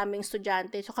sobrang daming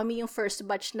estudyante. So, kami yung first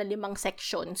batch na 5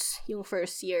 sections yung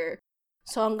first year.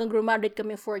 So, hanggang graduate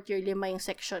kami 4th year, 5 yung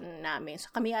section namin. So,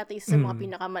 kami ata isa sa mga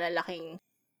pinakamalalaking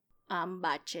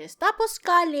batches. Tapos,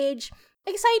 college,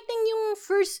 exciting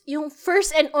yung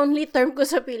first and only term ko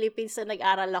sa Philippines na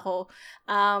nag-aral ako.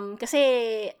 Kasi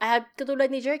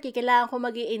katulad ni Jerky, kailangan ko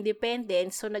maging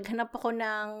independent. So naghanap ako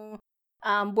ng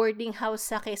boarding house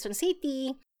sa Quezon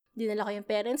City. Dinala ko yung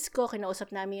parents ko,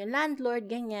 kinausap namin yung landlord,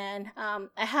 ganyan.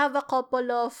 I have a couple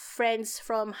of friends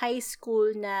from high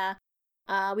school na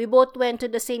we both went to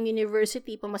the same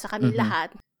university, pumasa kami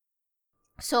lahat.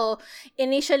 So,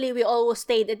 initially, we always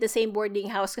stayed at the same boarding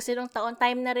house kasi nung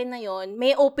time na rin na yon,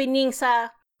 may opening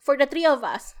for the three of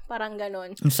us, parang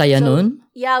ganun. Saya nun?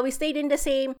 Yeah, we stayed in the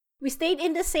same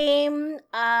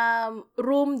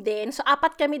room din. So, 4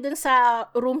 kami dun sa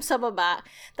room sa baba.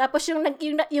 Tapos, yung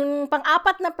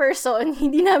pang-4 na person,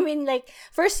 hindi namin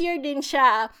first year din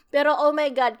siya. Pero, oh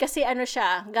my God, kasi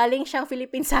siya, galing siyang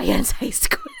Philippine Science High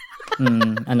School.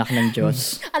 Anak ng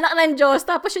Diyos. Anak ng Diyos.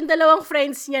 Tapos, yung 2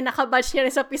 friends niya, nakabatch niya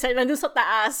rin sa Pisay, nandun sa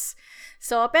taas.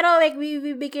 So, pero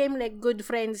we became good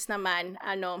friends naman.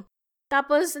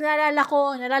 Tapos, nalala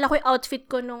ko yung outfit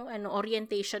ko nung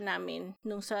orientation namin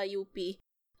nung sa UP.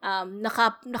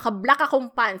 Naka-black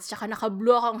akong pants, tsaka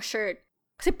naka-blue akong shirt.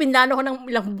 Kasi pinlano ko ng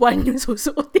ilang buwan yung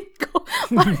susuotin ko.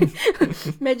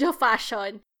 Medyo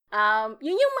fashion.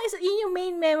 Yun yung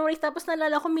main memory. Tapos,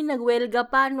 nalala ko may nagwelga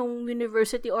pa nung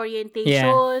university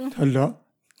orientation. Yeah. Hala?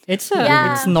 It's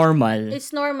normal.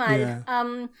 It's normal. Yeah.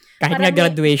 Kahit nga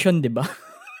graduation, di ba?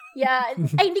 Yeah.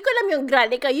 Ay, hindi ko alam yung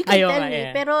grad. You can tell me.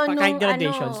 Yeah. Pero kahit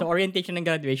graduation. So, orientation and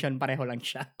graduation, pareho lang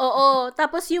siya. Oo.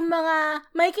 Tapos yung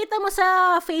makikita mo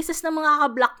sa faces ng mga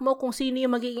ka-block mo kung sino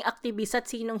yung magiging activist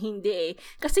at sinong hindi eh.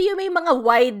 Kasi yung may mga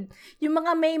wide,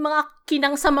 may mga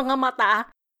kinang sa mga mata,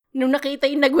 nung nakita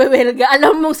yung nagwewelga,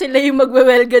 alam mong sila yung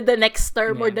magwewelga the next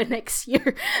term or the next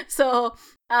year. So,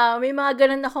 may mga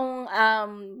ganun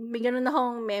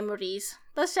akong memories.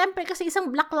 Tapos, syempre, kasi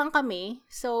isang block lang kami.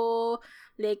 So,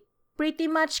 pretty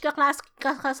much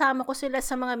kasama ko sila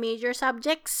sa mga major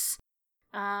subjects.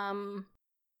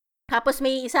 Tapos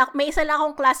may isa lang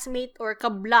akong classmate or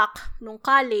ka-block nung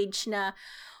college na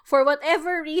for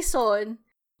whatever reason,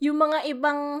 yung mga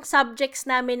ibang subjects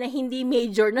namin na hindi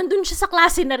major, nandun siya sa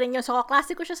klase na rin yun. So,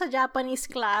 kaklase ko siya sa Japanese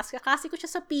class, kaklase ko siya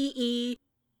sa PE,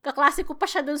 kaklase ko pa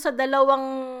siya dun sa 2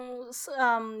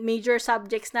 major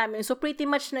subjects namin. So, pretty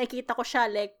much nakikita ko siya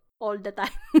all the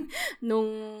time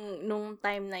nung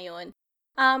time na yon.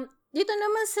 Dito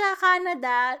naman sa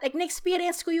Canada,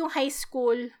 na-experience ko yung high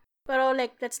school, pero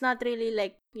that's not really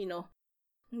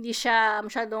hindi siya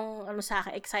masyadong sa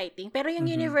akin exciting. Pero yung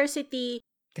university,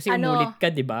 kasi umulit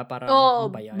ka, di ba? Parang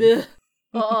bayan.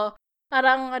 Oo.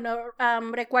 Parang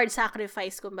required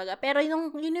sacrifice kumbaga. Pero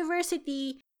yung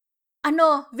university,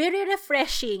 very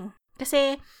refreshing.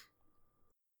 Kasi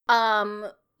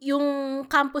yung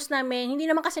campus namin, hindi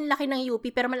naman kasi laki ng UP,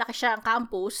 pero malaki siya ang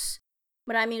campus.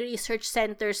 Maraming research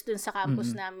centers dun sa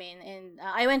campus namin. And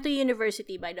I went to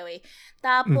university, by the way.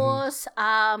 Tapos,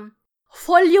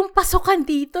 fall yung pasukan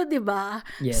dito, di ba?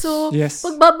 Yes. So,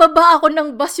 pagbababa ako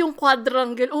ng bus yung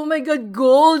quadrangle, oh my God,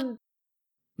 gold!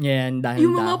 Yan,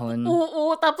 dahon-dahon.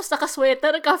 Oo, tapos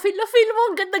naka-sweater ka, feel mo,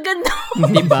 ang ganda-ganda mo.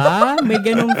 Diba? May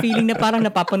ganong feeling na parang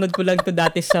napapanood ko lang to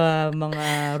dati sa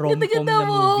mga rom-com na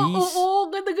movies. Oo,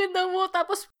 ganda-ganda mo.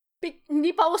 Tapos, hindi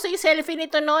pa uso yung selfie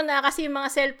nito noon kasi yung mga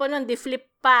cellphone noon,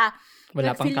 di-flip pa.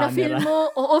 Wala pang camera.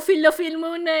 Feel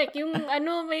mo na. Yung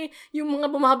yung mga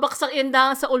bumabaksak yung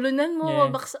dahon sa ulunan mo,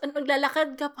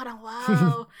 maglalakad ka, parang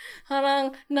wow.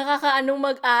 Parang nakakaanong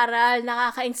mag-aral,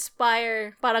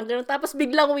 nakaka-inspire, parang gano'n. Tapos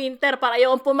biglang winter, para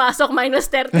ayaw pumasok,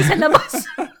 -30 sa labas.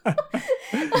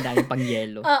 Ang dami pang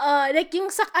yelo.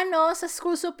 Yung sa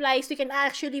school supplies,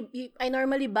 I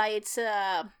normally buy it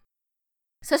sa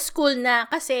school na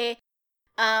kasi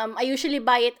I usually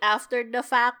buy it after the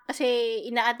fact kasi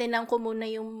ina-attendan ko muna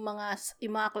yung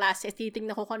mga classes,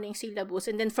 titingnan ko kung ano yung syllabus,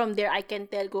 and then from there I can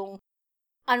tell kung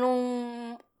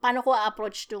paano ko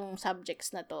approach tong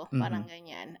subjects na to, parang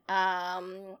ganyan.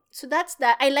 So that's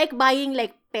that. I like buying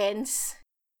pens.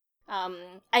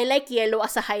 I like yellow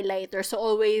as a highlighter, so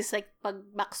always pag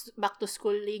back to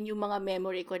school yung mga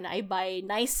memory ko na I buy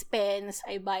nice pens,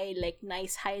 I buy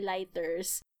nice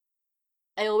highlighters.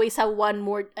 I always have one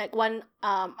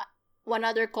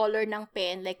other color ng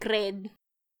pen, red.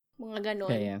 Mga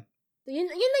ganun. Yeah. Yun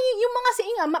yung mga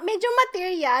medyo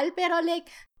material, pero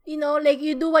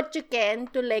you do what you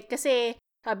can to kasi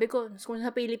sabi ko, kung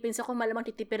sa Philippines ako, malamang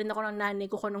titipirin ako ng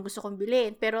nanay ko kung anong gusto kong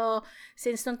bilhin. Pero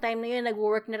since nung time na yun,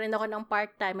 nag-work na rin ako ng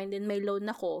part-time and then may loan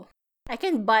ako, I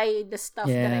can buy the stuff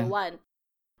that I want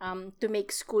to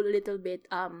make school a little bit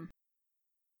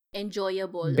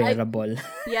enjoyable. Bearable.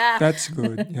 Yeah. That's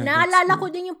good. Yeah, naalala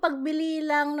ko din yung pagbili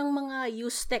lang ng mga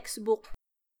used textbook.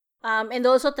 And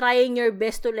also trying your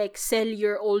best to sell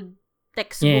your old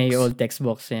textbooks. Yeah, yung old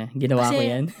textbooks. Yeah. Ginawa ko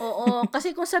yan. Oo.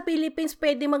 Kasi kung sa Philippines,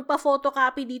 pwede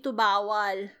magpa-photocopy dito,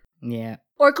 bawal. Yeah.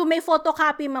 Or kung may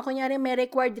photocopy man, kunyari may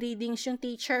required readings yung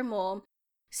teacher mo,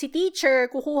 si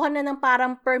teacher, kukuha na ng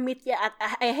parang permit ya at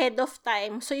ahead of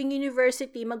time. So, yung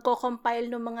university, magko-compile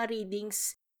ng mga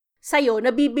readings sa'yo,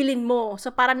 nabibilin mo.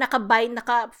 So, parang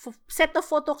set of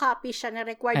photocopy siya na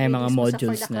required readings mo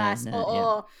for the class. Oo.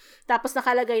 Yeah. Tapos,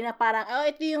 nakalagay na parang,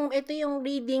 ito yung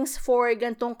readings for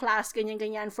gantong class,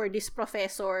 ganyan-ganyan, for this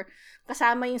professor.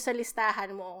 Kasama yung sa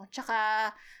listahan mo.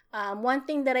 Tsaka, one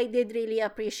thing that I did really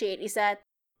appreciate is that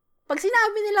pag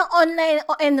sinabi nilang online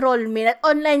enrollment at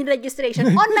online registration,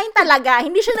 online talaga.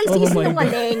 Hindi siya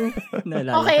nagsisinungaling.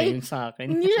 Naalala ko yun sa akin.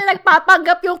 Hindi siya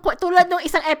nagpapanggap yung, tulad ng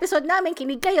isang episode namin,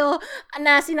 kinig kayo,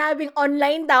 na sinabing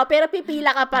online daw, pero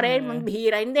pipila ka pa rin,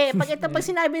 mangbihira. Hindi. Pag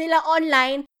sinabi nila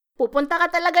online, pupunta ka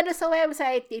talaga doon sa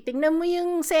website, titignan mo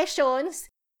yung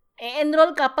sessions,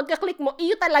 enroll ka, pagka-click mo,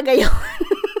 iyo talaga yun.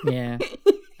 Yeah.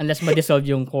 Unless ma-dissolve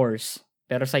yung course.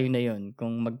 Pero sa'yo na yun,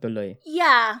 kung magtuloy.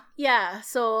 Yeah.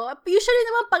 So, usually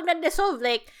naman pag na-dissolve,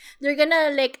 like, they're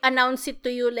gonna, like, announce it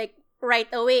to you, like,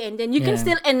 right away. And then you can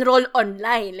still enroll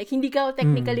online. Like, hindi ka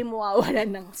technically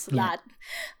mawawalan ng slot.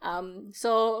 Yeah.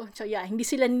 So yeah, hindi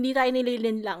tayo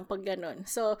nililin lang pag ganun.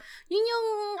 So, yun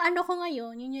yung, ko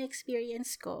ngayon, yun yung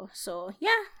experience ko. So,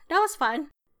 yeah, that was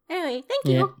fun. Anyway, thank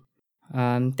you.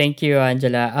 Thank you,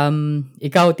 Angela.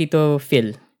 Ikaw, Tito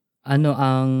Phil, ano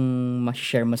ang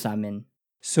ma-share mo sa amin?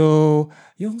 So,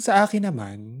 yung sa akin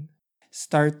naman,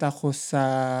 start ako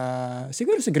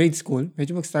siguro sa grade school.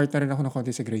 Medyo mag-start na rin ako ng konti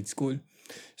sa grade school.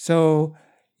 So,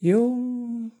 yung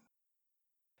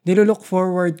nilook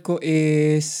forward ko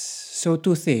is,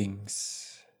 two things.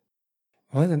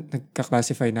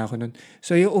 Nagka-classify na ako nun.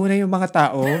 So, yung una yung mga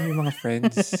tao, yung mga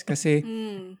friends. Kasi,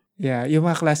 yung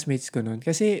mga classmates ko nun.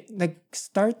 Kasi,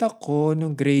 nag-start ako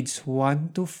nung grades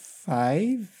 1 to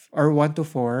 5 or 1 to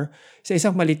 4 sa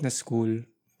isang malit na school.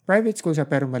 Private school siya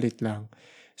pero malit lang.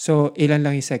 So, ilan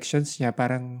lang yung sections niya.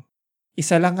 Parang,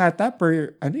 isa lang ata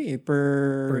per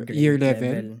year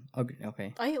level.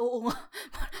 Okay. Ay, oo nga.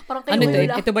 Parang kayo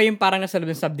lang. Ito ba yung parang nasa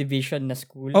loob ng subdivision na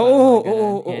school? Oo.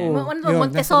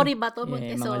 Montessori ba to?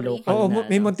 Montessori. Oo,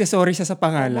 may Montessori siya sa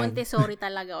pangalan. Montessori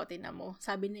talaga, tinan mo.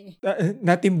 Sabi niya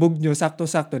Natimbog nyo,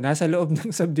 sakto-sakto, nasa loob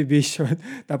ng subdivision.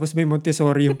 Tapos may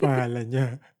Montessori yung pangalan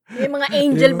niya. May mga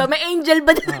angel ba? May angel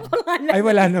ba din ang pangalan? Ay,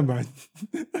 wala naman.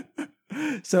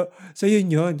 So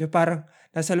yun. Yung parang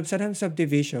nasa loob sa ng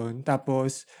subdivision,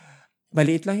 tapos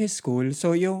maliit lang yung school.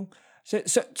 So nung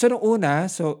una,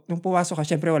 nung pumasok ka,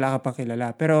 syempre wala ka pang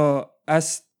kilala. Pero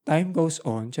as time goes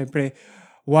on, syempre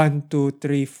 1, 2,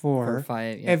 3, 4,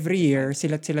 5, every year,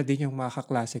 sila din yung mga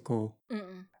kaklase ko.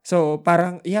 Mm-mm. So,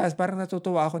 parang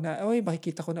natutuwa ako na,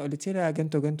 makikita ko na ulit sila,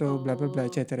 ganto, blah, blah, blah,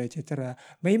 etc., etc.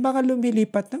 May mga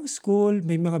lumilipat ng school,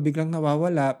 may mga biglang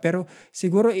nawawala, pero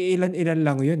siguro ilan-ilan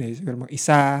lang yun eh. Siguro mga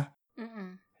isa,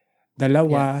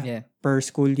 dalawa, per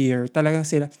school year. Talagang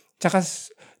sila. Tsaka,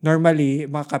 normally,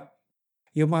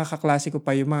 yung mga kaklase ko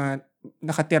pa, yung mga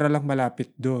nakatira lang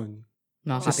malapit doon.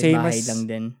 Nakakapit-bahay lang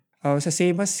din. Sa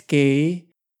same as Kay,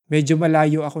 medyo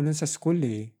malayo ako nun sa school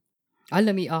eh.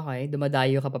 Okay.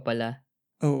 Dumadayo ka pa pala.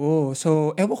 Oo.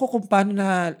 So, ewan ko kung paano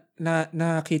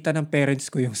nakita ng parents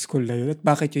ko yung school na yun at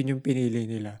bakit yun yung pinili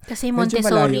nila. Kasi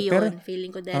Montessori yun.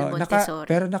 Feeling ko dahil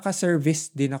Montessori. Pero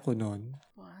naka-service din ako nun.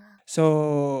 Wow. So,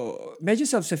 medyo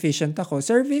self-sufficient ako.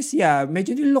 Service,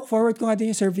 medyo nilook forward ko nga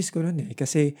din yung service ko nun eh.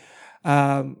 Kasi,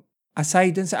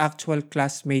 aside dun sa actual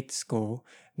classmates ko,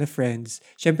 na friends,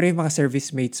 syempre yung mga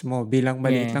service mates mo, bilang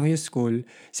maliit lang yung school,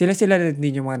 sila na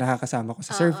din yung mga nakakasama ko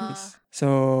sa service.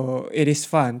 So, it is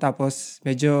fun. Tapos,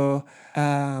 medyo,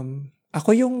 ako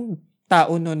yung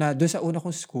tao na doon sa una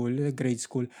kong school, grade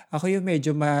school, ako yung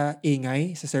medyo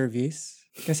maingay sa service.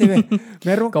 Kasi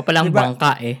meron... Ikaw palang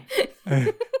bangka eh.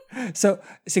 So,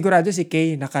 sigurado si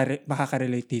Kay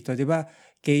makaka-relate dito. Diba?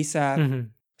 Kay sa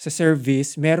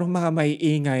service, merong mga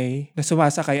maiingay na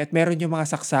sumasakay at meron yung mga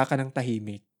saksakan ng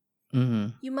tahimik. Mm-hmm.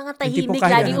 Yung mga tahimik,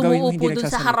 laging umuupo dun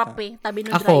sa harap tabi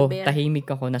ng driver. Ako, tahimik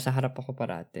ako, nasa harap ako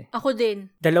parate. Ako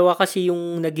din. Dalawa kasi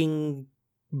yung naging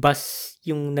bus,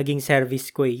 yung naging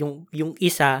service ko eh. Yung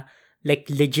isa, like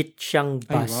legit siyang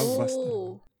bus. Ay, wow, bus.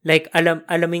 Like,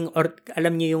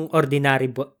 alam niyo yung ordinary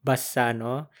bus sa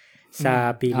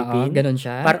Philippines. Ganun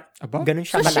siya? Ganun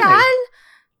siya. Social? Malaki.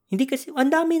 Hindi kasi, ang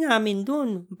dami namin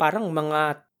dun. Parang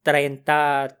mga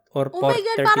 30 or 30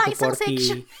 God, parang to 40. isang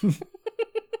section.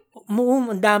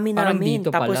 Ang dami parang namin.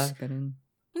 Dito tapos, pala. Ganun.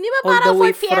 Hindi ba parang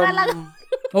Ford Fiera lang?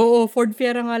 Oo, Ford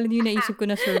Fiera nga lang yung naisip ko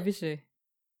na service eh.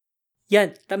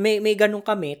 Yan, may ganun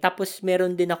kami. Tapos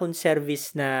meron din akong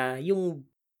service na yung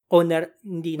owner,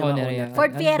 hindi naman Owner, owner. yeah.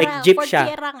 Ford Fiera. Like jeep Ford siya.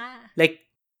 Fiera nga.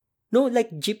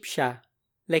 Like jeep siya.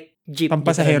 Like jeep.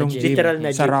 Pampasaherong jeep. Literal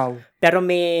na Sa jeep. raw. Pero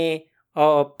may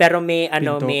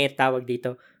Pinto. may tawag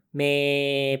dito.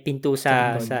 May pinto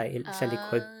sa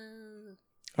likod.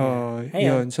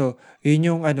 Yun. So, yun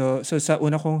yung so sa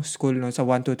una kong school no, sa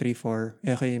 1, 2, 3,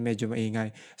 4, okay, medyo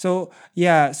maingay. So,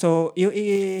 yeah. So,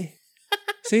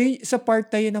 sa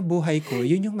part tayo ng buhay ko,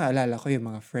 yun yung naalala ko,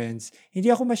 yung mga friends.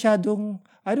 Hindi ako masyadong,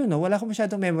 I don't know, wala akong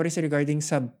masyadong memories regarding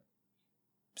sa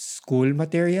school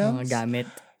materials. Mga gamit.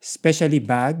 Especially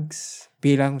bags.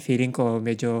 Bilang feeling ko,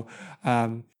 medyo,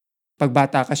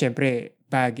 pagbata ka, syempre,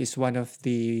 bag is one of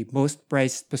the most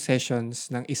prized possessions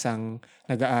ng isang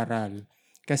nag-aaral.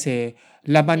 Kasi,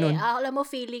 laman nun. Alam mo,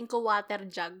 feeling ko water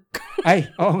jug. Ay,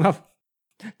 oo nga.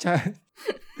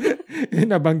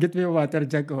 Nabanggit mo yung water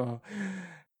jug ko.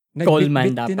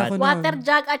 Coleman dapat. Water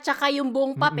jug at saka yung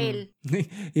buong papel.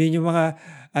 Yun yung mga,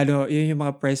 yun yung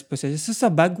mga prized possessions. So, sa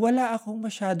bag, wala akong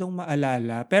masyadong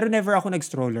maalala. Pero never ako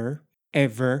nag-stroller.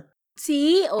 Ever.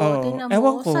 Tingnan mo.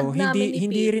 Ewan ko, sad namin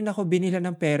hindi rin ako binila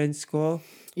ng parents ko.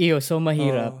 So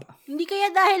mahirap. Hindi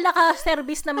kaya dahil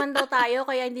naka-service naman daw tayo,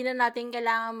 kaya hindi na natin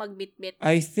kailangan magbitbit.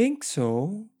 I think so.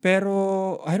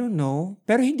 Pero, I don't know.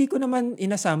 Pero hindi ko naman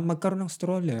inasam magkaroon ng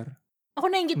stroller.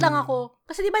 Ako nainggit lang ako.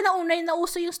 Kasi di ba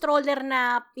nauso yung stroller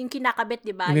na yung kinakabit,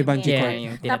 di ba? Yung bungee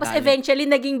cord. Tapos eventually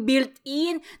naging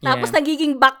built-in. Tapos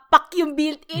nagiging backpack yung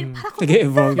built-in.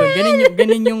 Nag-evolve.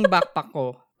 Ganun yung backpack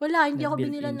ko. Wala, hindi ako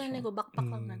binila Built-in ng siya. nego. Backpack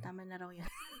lang na. Tama na raw yan.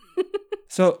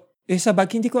 So, sa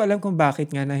bag, hindi ko alam kung bakit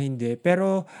nga na hindi.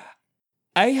 Pero,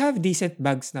 I have decent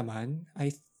bags naman.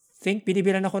 I think,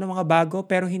 binibilan ako ng mga bago,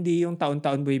 pero hindi yung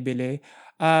taon-taon bibili.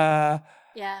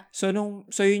 Yeah. So,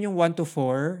 yun yung 1 to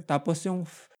 4. Tapos yung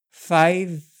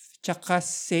 5, tsaka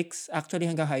 6, actually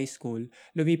hanggang high school,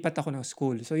 lumipat ako ng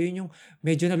school. So, yun yung,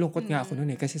 medyo nalungkot nga ako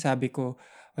noon eh. Kasi sabi ko,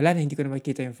 wala na, hindi ko na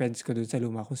makikita yung friends ko doon sa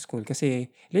luma kong school. Kasi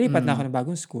lilipat na ako ng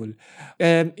bagong school.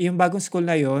 Yung bagong school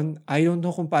na yon, I don't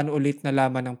know kung paano ulit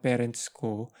nalaman ng parents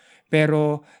ko.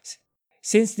 Pero,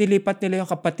 since nilipat nila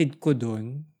yung kapatid ko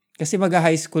doon, kasi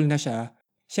mag-high school na siya,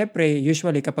 syempre,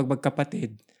 usually kapag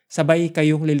magkapatid, sabay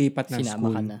kayong lilipat ng Sinama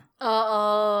school. ka na. Oo.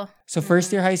 So,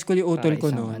 first year high school yung utol ko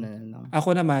Isang noon.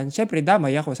 Ako naman, syempre,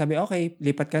 damay ako. Sabi, okay,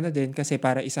 lipat ka na din kasi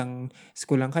para isang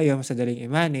school lang kayo, mas madaling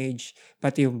i-manage.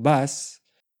 Pati yung bus,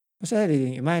 mas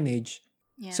madaling i-manage.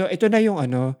 Yeah. So, ito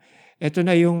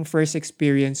na yung first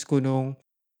experience ko nung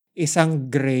isang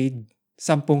grade,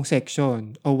 10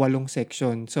 section o 8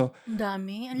 section. So, Ang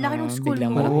dami. Ang laki ng school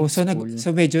biglang mo. malaki.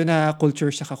 so medyo na culture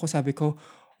shock ako. Sabi ko,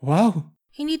 wow,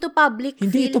 Hindi ito public.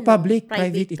 hindi ito no? public,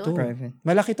 private ito. Private.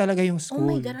 Malaki talaga yung Oh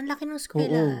school. my God, ang laki ng school.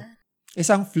 Oo.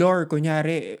 Isang floor,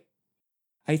 kunyari,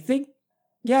 I think,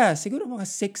 siguro mga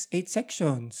 6-8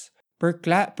 sections per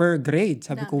grade.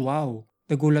 Sabi ko, Dami. wow.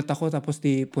 Nagulat ako, tapos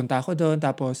punta ako doon,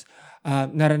 tapos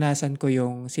naranasan ko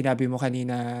yung sinabi mo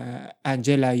kanina,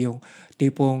 Angela, yung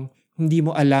tipong hindi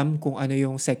mo alam kung ano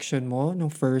yung section mo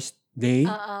nung first day.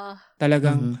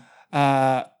 Talagang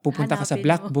pupunta ka sa Hanapin mo.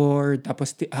 blackboard,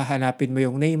 tapos hahanapin mo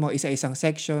yung name mo, isa-isang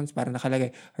sections para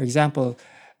nakalagay. For example,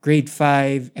 grade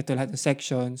 5, ito lahat ng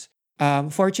sections.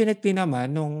 Fortunately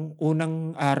naman, nung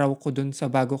unang araw ko dun sa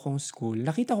bago kong school,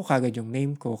 nakita ko kagad yung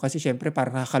name ko. Kasi syempre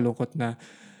parang nakakalungkot na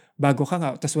bago ka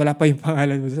nga, tapos wala pa yung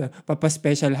pangalan mo.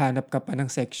 Papa-special hanap ka pa ng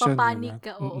section. Papanik diba?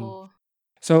 ka, oo.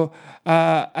 So,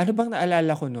 ano bang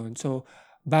naalala ko nun? So,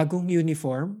 bagong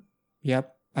uniform.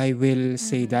 Yep, I will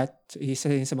say that. Isa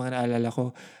yun sa mga naalala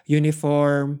ko.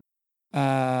 Uniform,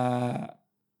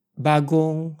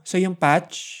 bagong, so yung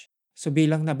patch, so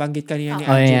bilang nabanggit kanina ni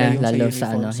Angela yung lalo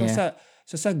sa uniform.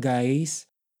 Sa guys,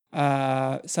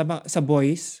 sa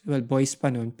boys, well, boys pa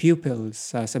nun,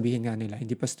 pupils, sabihin nga nila,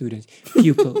 hindi pa students,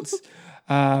 pupils.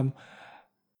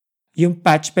 Yung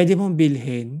patch, pwede mong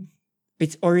bilhin,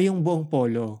 or yung buong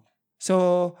polo.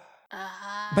 So,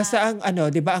 basta ang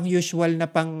di ba ang usual na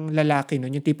pang lalaki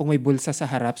nun, yung tipong may bulsa sa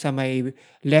harap, sa may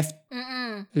left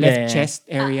chest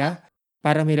area,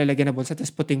 para may lalagyan na bulsa, tapos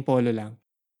puting polo lang.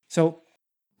 So,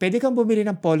 pwede kang bumili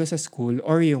ng polo sa school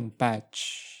or yung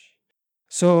patch.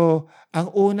 So,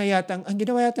 ang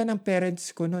ginawa yata ng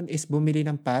parents ko nun is bumili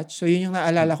ng patch. So, yun yung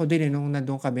naalala ko din nung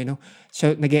nandun kami.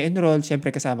 So, nag-e-enroll, syempre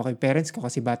kasama ko yung parents ko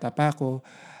kasi bata pa ako.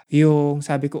 Yung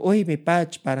sabi ko, uy, may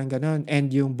patch, parang ganon. And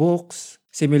yung books,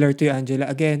 similar to yung Angela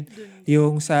again,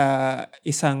 yung sa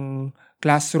isang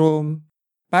classroom,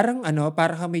 parang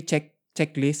may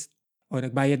checklist. O,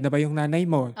 nagbayad na ba yung nanay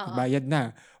mo? Nagbayad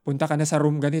na. Punta ka na sa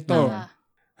room ganito.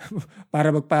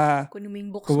 Para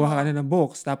kuha ka na ng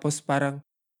books. Tapos parang,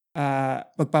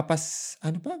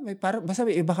 basta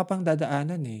may iba ka pang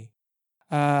dadaanan eh.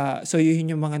 So,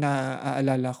 yun yung mga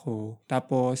naaalala ko.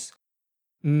 Tapos,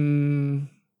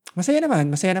 masaya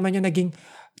naman yung naging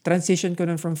transition ko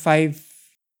nun from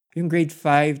 5, yung grade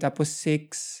 5, tapos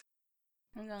 6.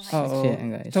 Oo.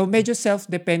 So, medyo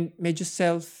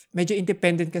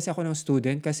independent kasi ako ng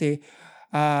student kasi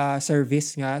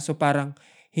service nga. So, parang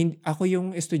ako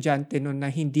yung estudyante nun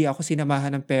na hindi ako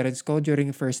sinamahan ng parents ko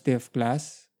during the first day of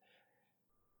class.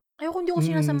 Ayoko, hindi ko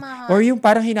sinasamahan. Or yung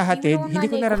parang hinahatid. Yung Hindi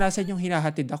ko nanay ko. naranasan yung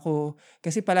hinahatid ako.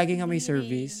 Kasi palagi nga may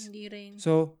service. Hindi rin.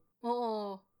 So,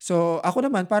 Oo. ako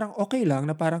naman parang okay lang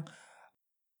na parang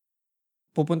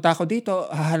pupunta ako dito,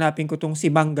 hahanapin ko tong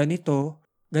si Mang ganito.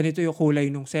 Ganito yung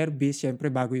kulay ng service. Siyempre,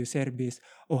 bago yung service.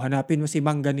 O hanapin mo si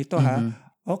Mang ganito ha.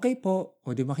 Okay po.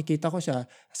 O di makikita ko siya.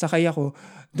 Sakay ako.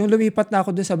 Nung lumipat na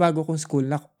ako dun sa bago kong school,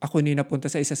 ako napunta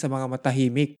sa isa sa mga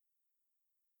matahimik.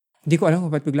 Hindi ko alam kung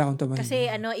ba't bigla akong tumahimik. Kasi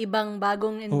ibang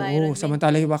bagong environment. Oo,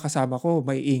 samantala yung mga kasama ko,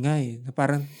 may ingay. Na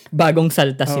parang, bagong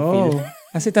salta si Phil.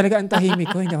 Kasi talaga ang tahimik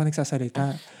ko, hindi ako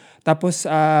nagsasalita. Tapos,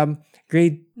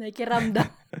 grade... Nakikiramdam.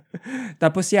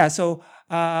 Tapos, so,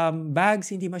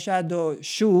 bags, hindi masyado.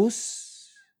 Shoes,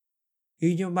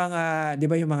 yun yung mga, di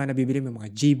ba yung mga nabibili mo, mga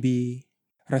GB,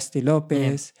 Rusty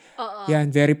Lopez. Yeah.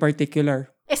 Yan, very particular.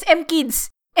 SM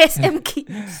Kids. SM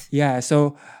Kids. Yeah,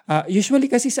 so, usually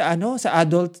kasi sa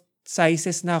adult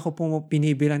sizes na ako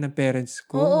pinibilang ng parents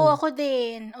ko. Oo, ako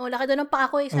din. Laki doon ang paa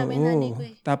ko sabi ng nanay ko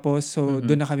Tapos, so,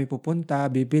 doon na kami pupunta,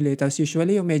 bibili. Tapos,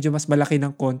 usually, yung medyo mas malaki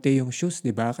ng konti yung shoes,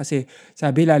 di ba? Kasi,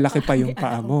 sabi, lalaki pa yung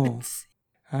paa mo.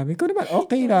 Sabi ko naman,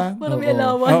 okay lang. Parang may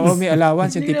allowance. Oo, may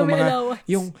allowance. Yung tipo mga, allowance.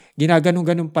 yung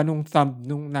ginaganon-ganon pa nung thumb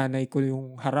nung nanay ko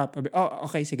yung harap. Sabi,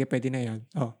 okay, sige, pwede na yan.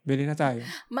 Bili na tayo.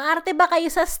 Maarte ba kayo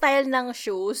sa style ng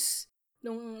shoes?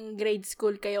 Nung grade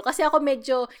school kayo? Kasi ako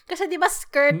kasi di ba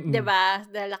skirt, di ba?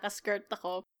 Dahil naka-skirt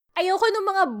ako. Ayoko nung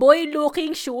mga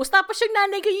boy-looking shoes. Tapos yung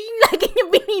nanay ko, yung lagi niya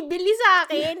binibili sa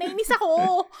akin. Nainis ako.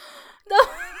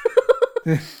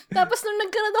 Tapos nung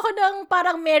nagkaroon ako ng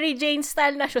parang Mary Jane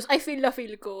style na shoes, I feel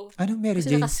ko. Anong Mary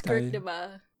Jane style?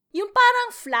 Diba? Yung parang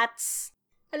flats.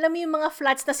 Alam mo yung mga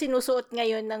flats na sinusuot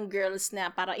ngayon ng girls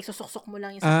na parang isusuksok mo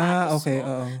lang yung sapatos okay,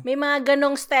 mo. May mga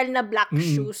ganong style na black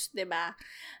shoes, diba?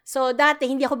 So,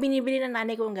 dati, hindi ako binibili ng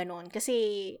nanay ko ng ganon.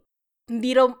 Kasi,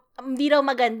 hindi raw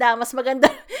maganda. Mas maganda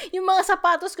yung mga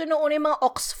sapatos ko noong una, yung mga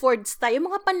Oxford style.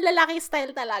 Yung mga panlalaki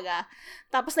style talaga.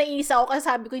 Tapos, naiinis ako kasi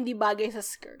sabi ko, hindi bagay sa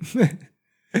skirt.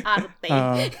 Arte.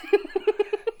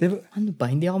 Diba? Ano ba?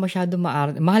 Hindi ako masyado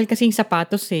maarte. Mahal kasi yung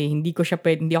sapatos eh. Hindi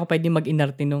ako pwede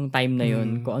mag-inarte nung time na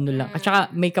yun. Kung ano lang. At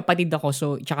saka may kapatid ako,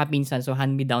 tsaka pinsan, so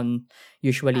hand me down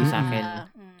usually sa akin.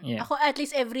 Yeah. Ako at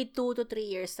least every 2 to 3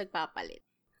 years nagpapalit.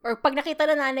 Or pag nakita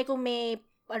na nanay ko may,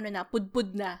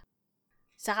 pudpud na,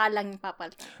 saka lang yung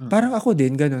papalit. Parang ako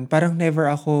din, ganun. Parang never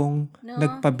akong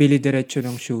nagpabili diretso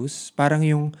ng shoes. Parang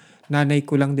yung nanay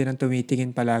ko lang din ang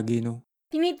tumitingin palagi, no?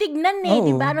 Tinitignan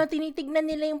di ba? Tinitignan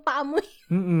nila yung paa mo.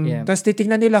 Yeah. Tapos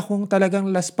titignan nila kung talagang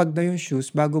laspag na yung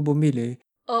shoes bago bumili.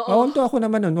 Although ako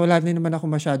naman nun, wala din naman ako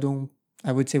masyadong,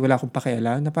 I would say, wala akong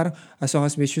pakialam. Na parang, as long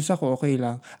as may shoes ako, okay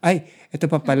lang. Ay,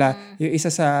 ito pa pala. Yung isa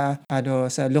sa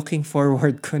looking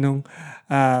forward ko nung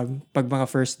pag mga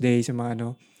first days, yung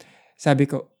mga sabi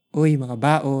ko, uy, mga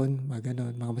baon, mga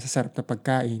ganun, mga masasarap na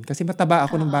pagkain. Kasi mataba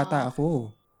ako nung bata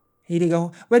ako. Hilig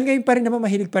ako. Well, ngayon pa rin naman,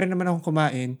 mahilig pa rin naman akong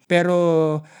kumain. Pero,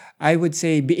 I would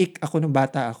say, biik ako nung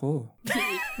bata ako.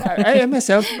 I am a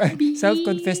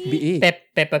self-confessed biik.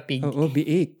 Peppa Pig. Oo,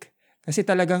 biik. Kasi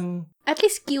talagang, at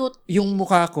least cute. yung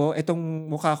mukha ko,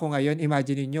 itong mukha ko ngayon,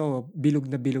 imagine niyo bilog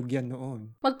na bilog yan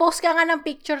noon. Mag-post ka nga ng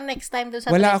picture next time doon sa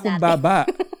wala akong baba.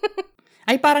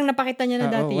 Ay, parang napakita niya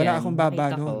na dati wala yan. akong baba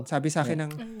Nakita noon. ko. Sabi sa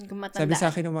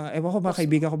akin ng mga, ewan ko, mga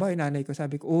kaibigan ko ba, yung nanay ko,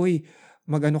 sabi ko, uy,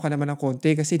 mag-ano ka naman ng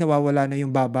konti kasi nawawala na yung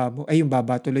baba mo. Ay, yung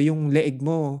baba tuloy, yung leeg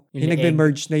mo. Yung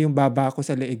nagme-merge na yung baba ko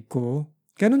sa leeg ko.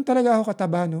 Ganun talaga ako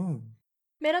kataba noon.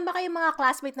 Meron ba kayong mga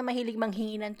classmate na mahilig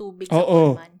manghingi ng tubig sa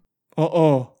Oo. Coleman?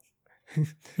 Oo.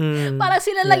 Parang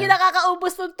sila lang yung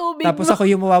nakakaubos ng tubig Tapos mo. ako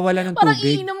yung mawawala ng Parang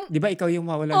tubig. iinom. Di ba ikaw yung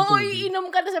mawawala ng Oo, tubig? iinom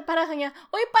ka na sa parang kanya,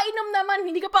 oy, painom naman.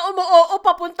 Hindi ka pa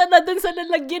papunta na dun sa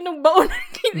lalagyan ng baon na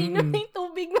kininom na yung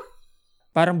tubig mo.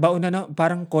 Parang baon na,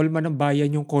 parang Coleman ng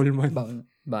bayan yung Coleman.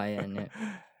 Bayan.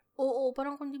 Yeah. Oo,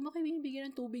 parang kung di mo kayo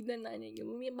binibigyan ng tubig na nanay niyo,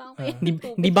 baka kayo ng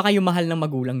tubig. Hindi ba kayo mahal ng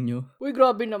magulang nyo? Uy,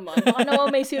 grabe naman. Baka naman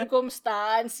may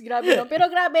circumstance. Grabe naman. Pero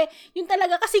grabe, yun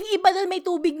talaga, kasing iba doon may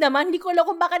tubig naman. Hindi ko alam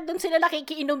kung bakit doon sila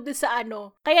nakikiinom doon sa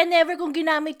Kaya never kong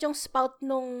ginamit yung spout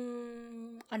nung,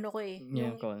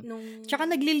 Tsaka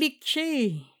nagli-leak siya eh.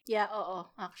 Yeah, oo,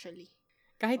 actually.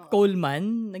 Kahit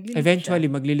Coleman, nagli-leak Eventually,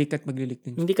 maglilik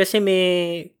din. Hindi kasi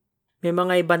may May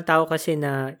mga ibang tao kasi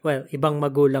na, ibang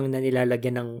magulang na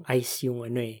nilalagyan ng ice yung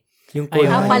yung Ay,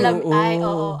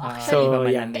 oo. Actually, So,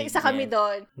 yan. isa kami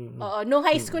doon. Oo. Nung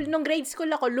high school, nung grade school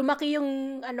ako, lumaki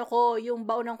yung, yung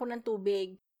baunan ko ng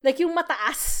tubig. Like, yung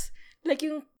mataas. Like,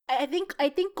 yung, I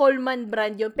think Coleman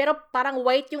brand yun. Pero parang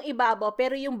white yung ibabaw.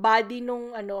 Pero yung body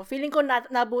nung, feeling ko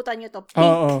nabutan nyo to. Pink.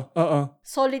 Oo.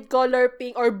 Solid color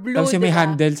pink or blue, Tapos yung may diba?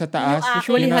 handle sa taas.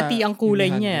 Usually, Yun na, hati ang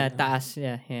kulay yung niya. handle. Taas,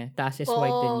 taas is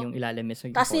white din yung ilalim is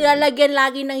Tapos nilalagyan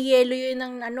lagi ng yelo yun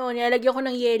nilalagyan ko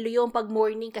ng yelo yun pag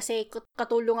morning kasi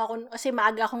katulong ako, kasi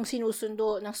maaga akong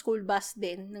sinusundo ng school bus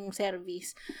din, ng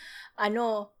service.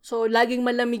 So laging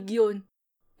malamig yun.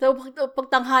 So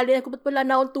pag tanghali, ba't wala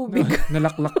na akong tubig?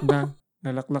 Nalaklak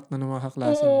na ng mga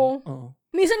kaklase. Oo.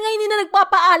 Minsan nga hindi na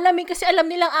nagpapaalam kasi alam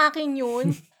nilang akin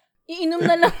yun. Iinom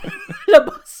na lang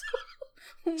labas.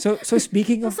 So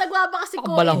speaking of... Sagwa ba kasi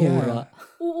ko? Balahura.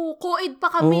 Oo, co-ed pa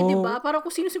kami, di ba? Parang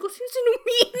kung sino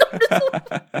umiinom na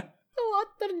sa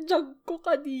water jug ko,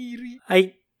 kadiri.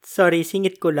 Ay, sorry,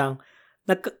 singit ko lang.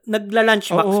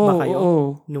 Nagla-lunchbox ba kayo?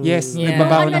 Yes, Yeah.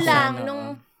 nagbabaon ako. Nung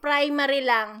primary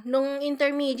lang. Nung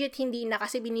intermediate, hindi na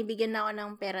kasi binibigyan na ako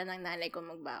ng pera ng nanay ko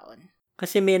magbaon.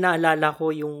 Kasi may naalala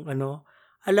ko yung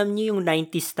alam niyo yung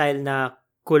 90s style na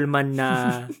Coleman na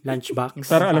lunchbox?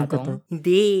 Parang alam ko to.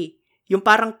 Hindi. Yung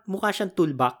parang mukha siyang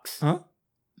toolbox. Huh?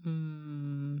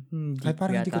 Hindi Ay,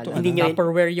 parang hindi ko to alam. Hindi niya-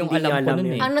 Tupperware yung hindi alam niya ko alam nun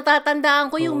yun. Ang natatandaan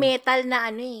ko yung metal na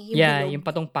yung bilog. yung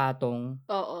patong-patong.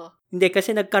 Oo. Hindi,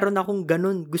 kasi nagkaroon akong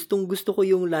ganun. Gustong-gusto ko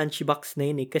yung lunchbox na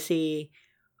yun Kasi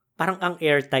parang ang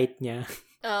airtight niya.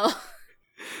 Oo.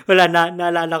 Wala,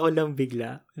 naalala ko lang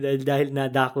bigla. Dahil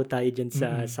nadako tayo dyan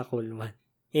sa Coleman.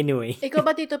 Anyway. Ikaw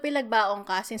ba, Tito Pil, nagbaong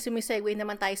ka? Since sumisegue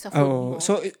naman tayo sa food mo.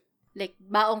 So, like,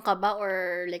 baong ka ba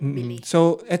or like bili?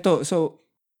 So,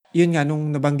 yun nga,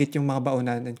 nung nabanggit yung mga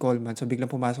baonan and Coleman, so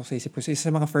biglang pumasok sa isip ko. So, isa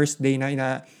sa mga first day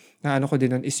na ko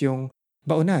din nun is yung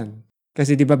baonan.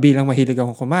 Kasi di ba bilang mahilig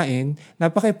akong kumain,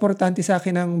 napaka-importante sa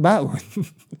akin ng baon.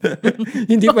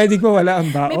 Hindi pwedeng mawala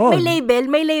ang baon. May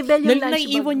label yung lunchbox.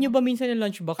 Naiiwan nyo ba minsan yung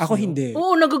lunchbox? Ako hindi.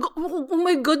 Oo, oh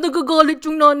my God, nagagalit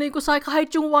yung nanay ko sa akin.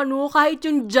 Kahit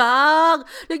yung jug.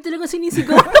 Like talagang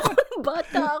sinisigaw ako ng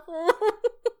bata ako.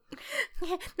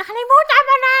 Nakalimutan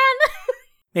mo na!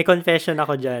 May confession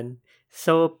ako dyan.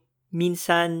 So,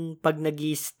 minsan, pag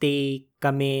nag-stay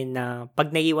kami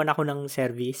pag naiwan ako ng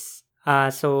service,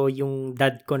 so yung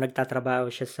dad ko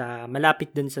nagtatrabaho siya sa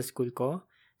malapit dun sa school ko.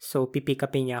 So, pipick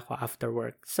upin niya ako after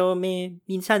work. So,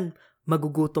 minsan,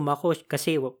 magugutom ako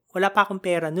kasi wala pa akong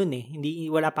pera nun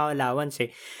wala pa akong allowance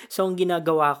So, ang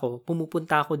ginagawa ko,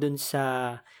 pumupunta ako dun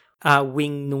sa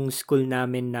wing nung school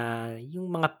namin na yung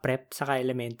mga prep saka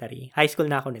elementary. High school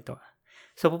na ako nito.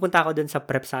 So, pupunta ako dun sa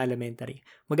prep sa elementary.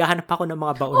 Maghahanap ako ng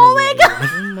mga baonan. Oh my God!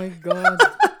 Oh my God.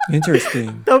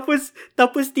 Interesting.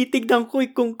 Tapos titignan ko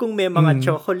kung may mga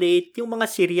chocolate, yung mga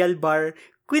cereal bar,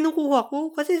 kinukuha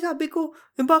ko. Kasi sabi ko,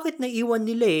 bakit naiwan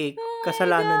nila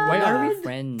Kasalanan nila. Why are we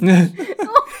friends?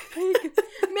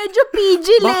 Medyo PG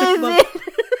level.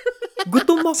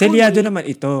 Gutom ako. Selyado naman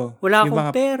ito. Wala yung akong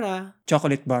mga pera.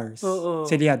 chocolate bars. Oo.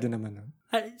 Selyado naman.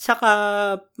 Saka,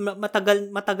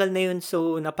 matagal na yun,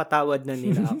 so napatawad na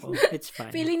nila ako. It's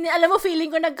fine. Feeling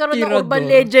ko nagkaroon ng Tirador. urban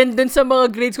legend dun sa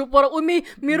mga grades ko. Parang,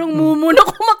 mayroong mumu na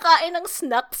kumakain ng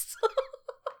snacks.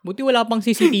 Buti wala pang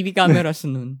CCTV cameras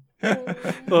nun.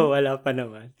 Wala pa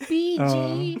naman. PG.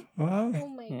 Wow.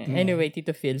 Oh my God. Anyway,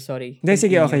 Tito Phil, sorry. Hindi,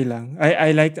 sige, okay lang.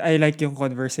 I like yung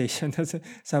conversation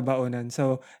sa baonan.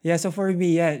 So, so for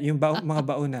me, yung mga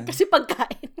baonan. Kasi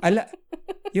pagkain.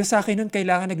 Yung sa akin nun,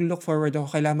 kailangan nag-look forward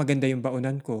ako, kailangan maganda yung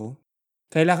baonan ko.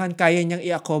 Kailangan kaya niyang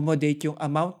i-accommodate yung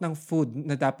amount ng food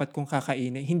na dapat kong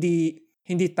kakainin.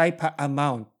 Hindi type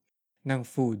amount ng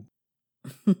food.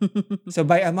 So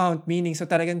by amount, meaning, so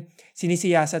talagang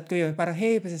sinisiyasat ko yun. Parang,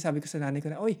 sabi ko sa nanay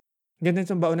ko na, oy, ganda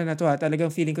itong baonan na to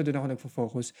Talagang feeling ko doon ako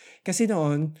nagfo-focus. Kasi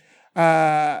noon,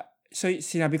 so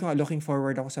sinabi ko nga, looking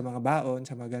forward ako sa mga baon,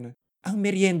 sa mga ganun. Ang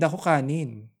merienda ko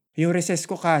kanin. Yung recess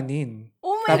ko kanin.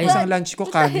 Oh my Tapos God. ang lunch ko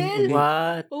kanin ulit.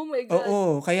 What? Oh my God.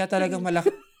 Oo, kaya talagang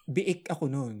biik ako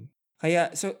noon.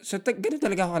 Kaya, so ganun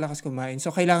talaga ako kalakas kumain.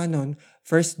 So, kailangan nun,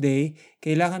 first day,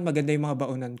 kailangan maganda yung mga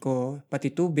baonan ko.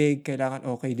 Pati tubig, kailangan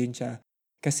okay din siya.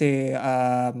 Kasi,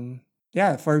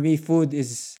 for me, food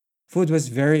was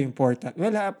very important.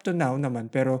 Well, up to now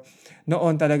naman. Pero,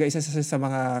 noon talaga, isa sa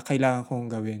mga kailangan kong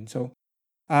gawin. So,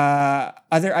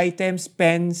 other items,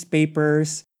 pens,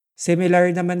 papers, similar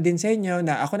naman din sa inyo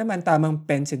na ako naman tamang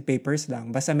pens and papers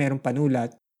lang. Basta merong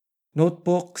panulat.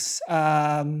 Notebooks,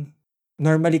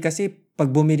 normally kasi pag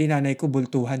bumili nanay ko,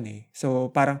 bultuhan So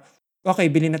parang,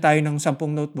 okay, bili na tayo ng 10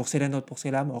 notebooks. Sila notebooks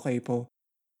sila mo, okay po.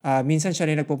 Minsan siya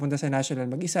rin nagpupunta sa national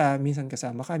mag-isa, minsan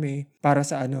kasama kami para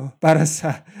sa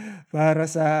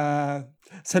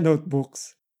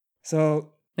notebooks. So,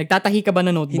 nagtatahi ka ba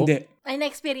ng notebook? hindi. Ay,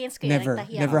 na-experience ko yun.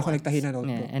 Never ako nagtahi ng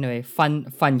notebook. Yeah, anyway, fun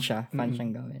siya. Fun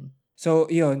siyang gawin. So,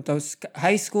 yun. Tapos,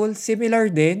 high school, similar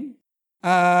din.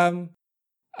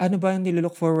 Ano ba ang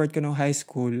nilook forward ko nung high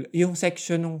school? Yung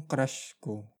section ng crush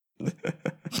ko.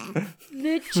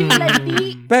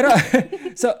 Literally. Pero,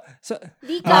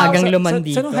 Agang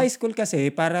lumandito. So, nung high school kasi,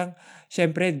 parang,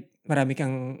 syempre, marami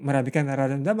kang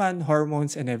nararamdaman,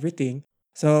 hormones and everything.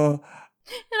 So,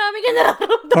 Marami ka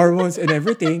nararamdaman. hormones and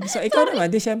everything. So, ikaw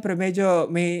naman, di syempre, medyo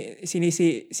may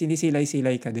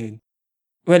sinisilay-silay ka din.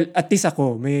 Well, at least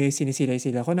ako, may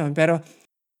sinisilay-silay ako noon. Pero,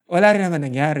 wala rin naman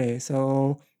nangyari.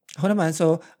 So, ako naman,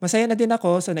 masaya na din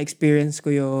ako. So, na-experience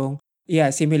ko yung,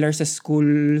 similar sa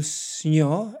schools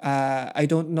nyo. I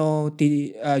don't know,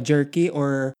 Jerky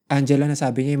or Angela,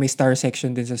 nasabi niya, may star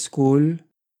section din sa school.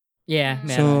 Yeah,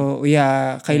 meron. So,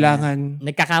 kailangan...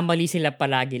 Nagkakamali sila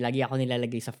palagi. Lagi ako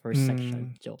nilalagay sa first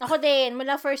section. Joke. Ako din,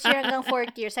 mula first year hanggang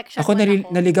fourth year, section 1 Ako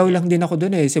naligaw lang din ako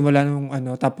doon simula nung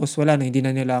tapos wala na, hindi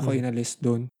na nila ako inalis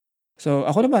doon. So,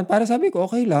 ako naman, para sabi ko,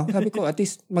 okay lang. Sabi ko, at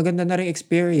least maganda na rin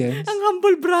experience. Ang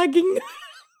humble bragging.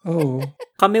 Oo.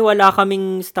 Kami wala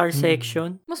kaming star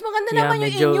section. Mas maganda Yeah, naman yung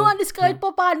medyo- inyo, alis kahit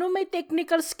pa paano may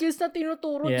technical skills na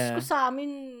tinuturo. Yeah. Diyos ko sa amin,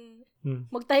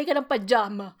 magtahi ka ng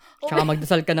pajama. Tsaka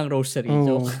magdasal ka ng rosary.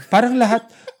 Oo. Joke. Parang lahat,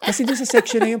 kasi doon sa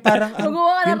section na yun, parang,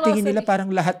 Magawa ka ng yung tingin rosary. nila parang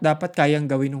lahat dapat kayang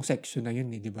gawin ng section na yun,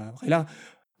 di ba?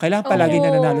 Kailangan palagi Oo,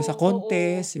 nananalo sa oo.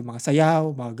 contest, yung mga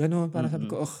sayaw, mga ganun. Parang sabi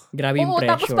ko, Grabe yung Oo,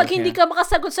 pressure. tapos pag hindi Yeah. ka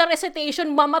makasagot sa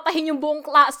recitation, mamatahin yung buong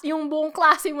klase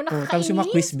mo, tapos nakakainis. yung mga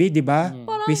quiz bee, di ba?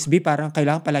 Yeah. Quiz bee, parang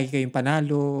kailangan palagi kayong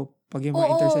panalo. Pag yung mga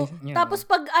Oo. exercise. Yeah. Tapos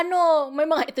pag may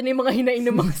ito na yung mga hinain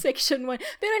ng mga section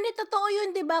 1. Pero hindi totoo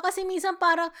yun, 'di ba? Kasi minsan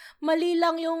parang mali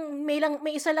lang yung may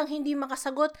isa lang hindi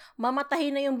makasagot,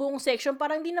 mamatahin na yung buong section.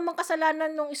 Parang hindi naman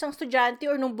kasalanan ng isang estudyante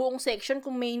or ng buong section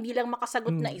kung may hindi lang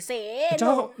makasagot na isa At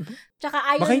saka, no? Tsaka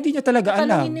ayun, baka hindi niya talaga alam.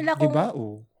 tatanungin nila Di kung- ba?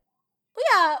 Oo.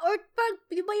 yeah, or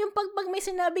di ba yung pag may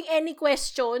sinabing any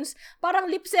questions, parang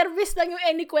lip service lang yung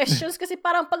any questions kasi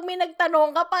parang pag may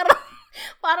nagtanong ka,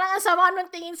 parang ang sama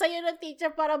nung tingin sa'yo ng teacher,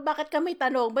 parang bakit ka may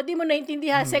tanong? Ba't di mo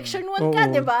naintindihan? Section 1 ka,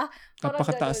 Oo. di ba? Parang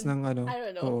Napakataas ganun. ng I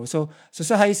don't know. Oo. So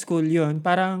sa high school yun,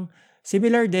 parang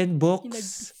similar din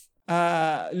books.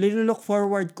 Lilook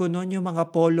forward ko noon yung mga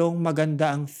polong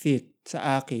maganda ang fit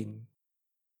sa akin.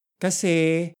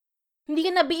 Kasi Hindi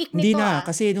ka nabiik hindi nito, na.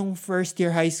 Kasi nung first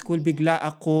year high school, bigla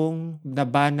akong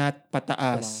nabanat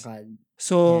pataas. Tumangkad.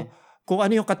 So, Yeah. kung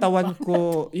ano yung katawan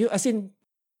ko, as in,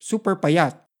 super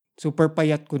payat. Super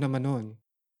payat ko naman nun.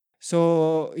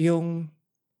 So,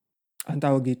 ang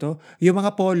tawag dito, yung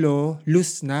mga polo,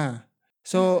 loose na.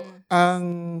 So,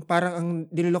 parang ang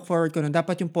nilook forward ko nun,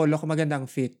 dapat yung polo ko maganda ang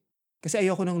fit. Kasi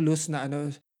ayoko ng loose na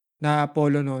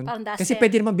polo nun. Parang dust Kasi set.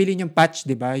 pwede naman bilhin yung patch,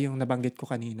 di ba? Yung nabanggit ko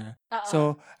kanina. Oo. So,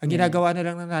 ang ginagawa na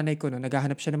lang ng nanay ko nun,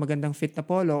 naghahanap siya ng magandang fit na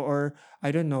polo or, I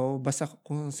don't know, basta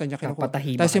kung saan niya kinukuha.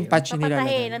 Papatahi ba Tapos yung kayo? patch yung papatahin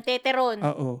nilalagay. ng teteron.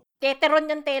 Oo. Teteron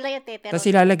yung tela yung teteron. Tapos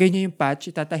ilalagay niya yung patch,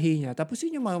 itatahi niya. Tapos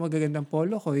yun yung mga magagandang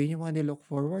polo ko, yun yung mga nilook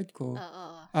forward ko. Oo.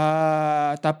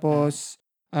 Tapos,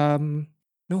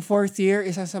 nung fourth year,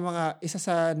 isa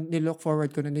sa nilook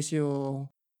forward ko nun is yung,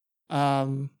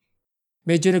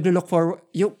 medyo naglo-look forward,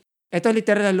 ito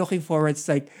literal na looking forward, it's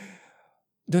like,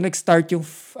 doon nag-start yung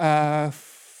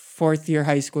fourth year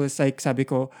high school, it's like, sabi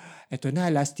ko, eto na,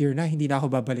 last year na, hindi na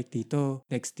ako babalik dito,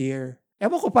 next year.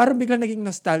 Ewan ko, parang biglang naging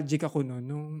nostalgic ako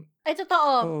nun. Ay,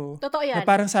 totoo. Oo. Totoo yan. Na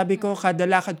parang sabi ko, kada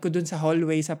lakad ko dun sa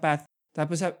hallway, sa path,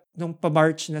 tapos nung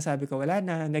pa-March na sabi ko, wala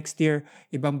na, next year,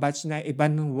 ibang batch na,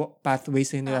 ibang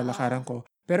pathways na yung nilalakaran ko.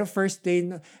 Pero first day,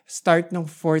 start ng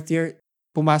fourth year,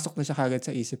 pumasok na siya kagad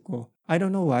sa isip ko. I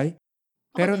don't know why,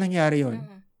 pero nangyari yon.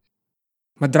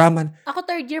 Madrama. Ako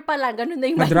third year pa lang, ganun na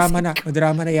yung mindset.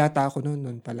 Madrama na yata ako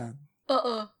noon pa lang.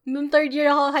 Oo. Nung third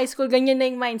year ako high school, ganyan na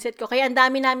yung mindset ko. Kaya ang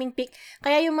dami naming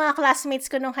Kaya yung mga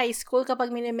classmates ko nung high school, kapag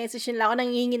minimessage nila ako,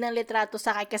 nangihingi ng litrato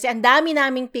sa akin. Kasi ang dami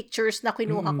naming pictures na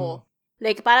kinuha ko.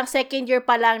 Like, parang second year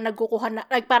pa lang, nagkukuha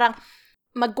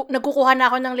na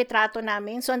ako ng litrato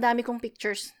namin. So, ang dami kong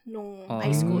pictures nung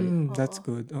high school. That's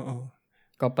good. Oo.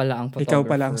 Ikaw pala ang photographer. Ikaw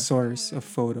pala ang source of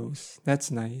photos. That's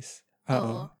nice.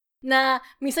 Oo. Na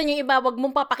minsan yung iba, wag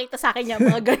mong papakita sa akin yung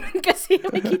mga ganun kasi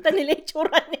makikita nila yung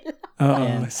tsura nila.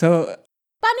 Oo. So,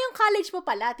 paano yung college mo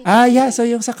pala? yeah. So,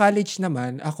 yung sa college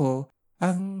naman, ako,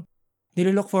 ang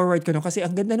nilook forward ko no, kasi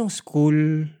ang ganda nung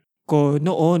school ko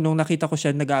noon, nung nakita ko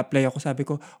siya, nag-a-apply ako, sabi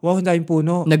ko, wow, ang daming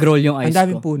puno. Nag-roll yung eyes ko. Ang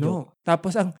daming puno.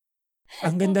 Tapos,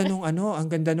 ang ganda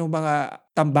nung mga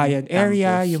tambayan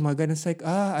area, Campus. yung mga ganun. It's like,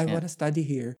 I Yeah. wanna study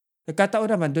here. Nagkataon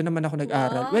naman, doon naman ako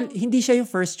nag-aral. Wow. Well, hindi siya yung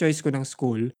first choice ko ng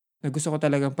school na gusto ko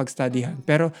talagang pagstudyhan.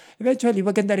 Pero eventually,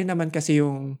 maganda rin naman kasi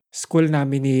yung school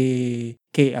namin ni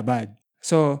Kay Abad.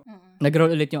 So,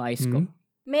 Nag-roll ulit yung eyes ko.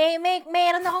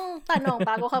 Mayroon akong tanong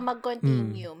bago ka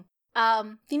mag-continue.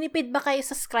 Tinipid ba kayo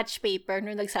sa scratch paper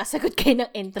nung nagsasagot kayo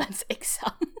ng entrance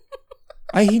exam?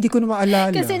 ay, hindi ko na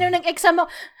maalala. Kasi nung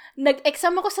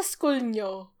nag-exam ako sa school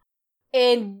nyo,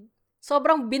 and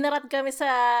sobrang binarat kami sa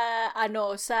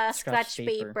sa scratch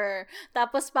paper.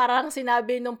 Tapos parang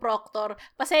sinabi nung proctor,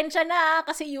 pasensya na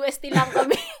kasi UST lang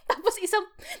kami. Tapos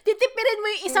titipirin mo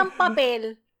yung isang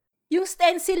papel, yung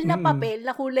stencil na papel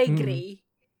na kulay gray.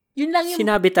 Yun lang yung...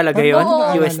 Sinabi talaga yun?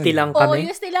 Oo. UST lang Oo, kami?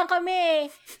 UST lang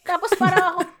kami. Tapos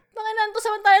parang ako, nangananto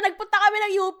samantala, nagpunta kami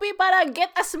ng UP para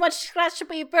get as much scratch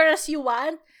paper as you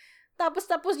want.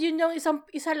 Tapos yun yung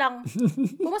isa lang.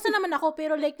 Bumasa naman ako,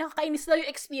 pero like, nakakainis na yung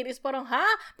experience. Parang,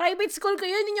 private school ko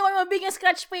yun, hindi nyo kayo mabigyan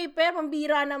scratch paper,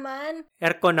 mambira naman.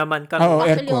 Aircon naman kami. Oo,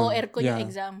 Actually, aircon. aircon yung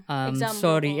exam.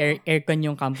 Sorry, mo. aircon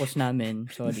yung campus namin.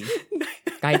 Sorry.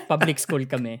 Kahit public school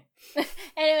kami.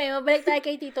 Anyway, mabalik tayo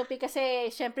kay Tito P kasi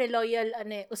syempre loyal,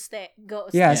 go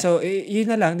uste. Yeah, so yun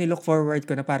na lang, nilook forward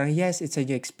ko na parang, yes, it's a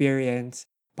new experience,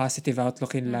 positive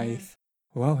outlook in life.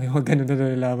 Wow, yung ganun na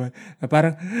nalalaman. Na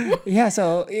parang, yeah,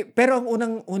 so, pero ang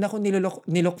una ko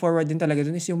nilook forward din talaga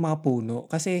dun is yung mga puno.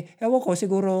 Kasi, ewan ko,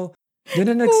 siguro,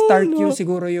 doon na nag-start yung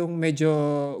siguro yung medyo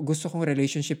gusto kong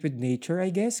relationship with nature, I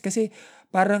guess. Kasi,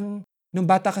 parang, nung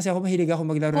bata kasi ako, mahilig ako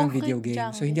maglaro ng video game.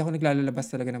 So, hindi ako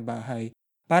naglalabas talaga ng bahay.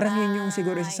 Parang yun yung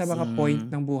siguro isa sa mga point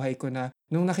ng buhay ko na,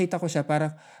 nung nakita ko siya,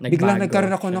 parang, biglang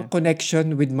nagkaroon ako ng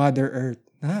connection with Mother Earth.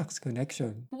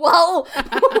 Connection. Wow!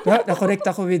 Na-connect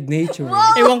ako with nature.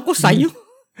 Wow! Ewan ko sa'yo.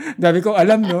 Dami kong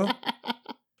alam, no?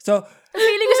 So,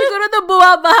 feeling ko siguro na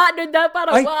bumabaha doon na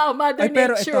parang, wow, Mother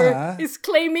pero Nature ito, is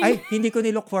claiming. Ay, hindi ko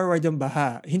nilook forward yung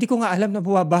baha. Hindi ko nga alam na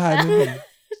bumabaha nun.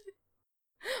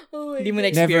 Hindi mo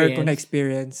na-experience. Never ko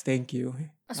na-experience. Thank you.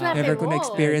 Never ko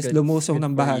na-experience lumusong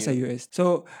ng baha sa US.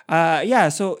 So,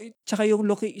 so, tsaka yung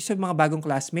sa mga bagong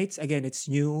classmates, again,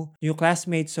 it's new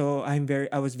classmates, so I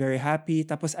was very happy.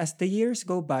 Tapos, as the years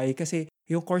go by, kasi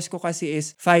yung course ko kasi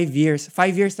is 5 years.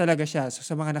 5 years talaga siya. So,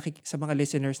 sa mga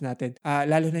listeners natin,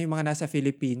 lalo na yung mga nasa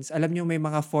Philippines, alam nyo may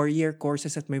mga 4-year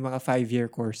courses at may mga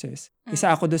 5-year courses. Isa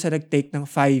ako doon sa nag-take ng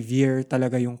 5-year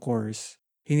talaga yung course.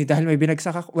 Hindi dahil may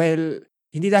binagsak ako. Well,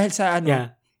 hindi dahil sa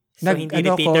Yeah. So, hindi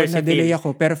repeater si na-delay Phil.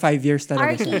 ako, pero 5 years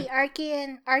talaga siya.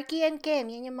 Arky and Kim,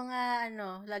 yan yung mga,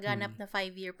 laganap na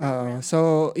 5-year program.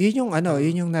 So, yun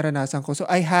yung naranasan ko. So,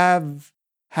 I have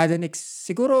had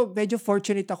siguro medyo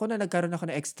fortunate ako na nagkaroon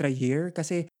ako ng extra year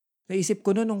kasi naisip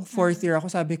ko nung 4th year ako,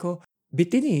 sabi ko,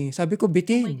 bitin.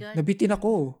 Nabitin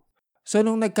ako. So,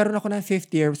 nung nagkaroon ako ng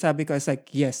 5th year, sabi ko, I was like,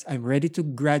 yes, I'm ready to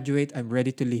graduate. I'm ready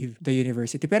to leave the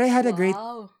university. Pero I had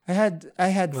I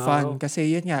had fun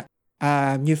kasi yun nga,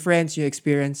 new friends, new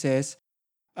experiences.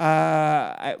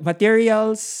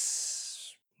 Materials,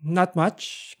 not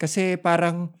much. Kasi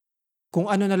parang, kung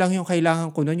ano na lang yung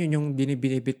kailangan ko nun, yun yung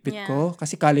binibitbit ko.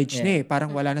 Kasi college na parang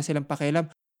wala na silang pakialam.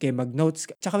 Kaya mag-notes.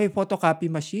 Tsaka may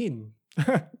photocopy machine.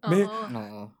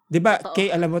 Diba, Kay,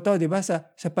 alam mo to, diba, sa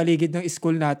paligid ng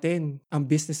school natin, ang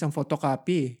business ng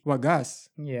photocopy,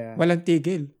 wagas. Yeah. Walang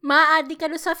tigil. Ma-addi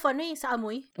ka doon sa sa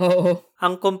amoy? Oo.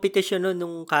 Ang competition nun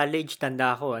nung college,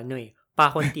 tanda ko,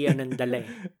 pakuntian ng dala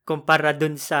Kumpara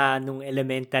dun sa nung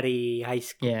elementary high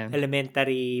school,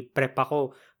 elementary prep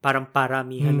ako, parang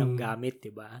paramihan ng gamit,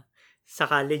 diba? Sa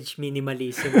college,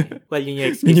 minimalism Well, yun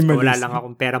yung excuse ko. Wala lang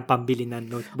akong perang pambili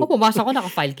ng notebook. Pumasok ako,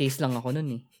 naka-file case lang ako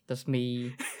nun Tapos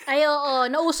may... Ay, oo.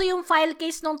 Nauso yung file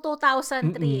case nung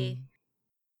 2003.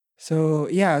 So,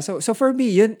 yeah. So for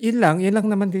me, yun lang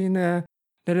naman din na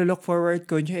nalolook forward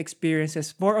ko yung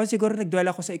experiences. More on siguro nagdwell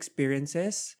ako sa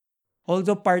experiences.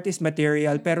 Although part is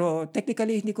material, pero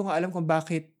technically, hindi ko nga alam kung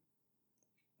bakit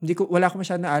wala ko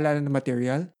masyadong naalala na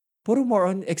material. Puro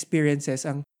more on experiences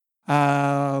ang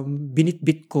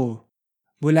binitbit ko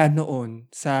mula noon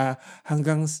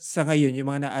hanggang sa ngayon, yung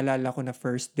mga naalala ko na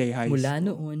first day high school. Mula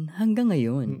noon hanggang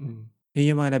ngayon. Yun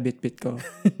yung mga nabitbit ko.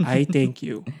 I thank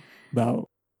you. Bow.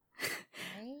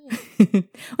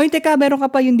 Oy, teka, meron ka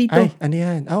pa yun dito. Ay, ano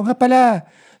yan? Oo nga pala.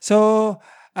 So,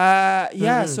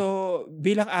 so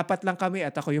bilang 4 lang kami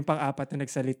at ako yung pang-4 na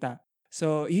nagsalita.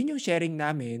 So, yun yung sharing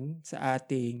namin sa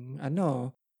ating,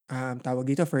 tawag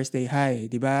dito, first day high.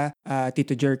 Diba,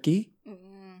 Tito Jerky?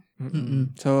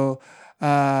 So,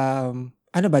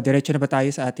 diretso na ba tayo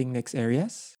sa ating next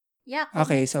areas? Yeah,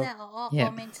 comments na. Oo,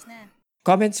 comments na.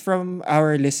 Comments from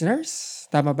our listeners?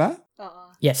 Tama ba?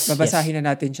 Oo. Yes. Babasahin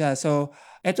na natin siya. So,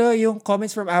 ito yung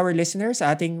comments from our listeners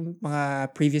sa ating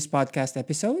mga previous podcast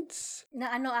episodes. Na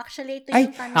actually, ito Ay,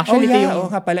 yung tanong. actually, ito yung oo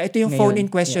nga pala. Ito yung ngayon. phone-in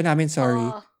question namin, sorry.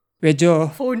 Oh, Medyo,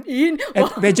 phone in.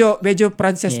 medyo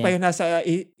Frances pa Yeah. yung nasa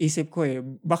isip ko eh.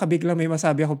 Baka biglang may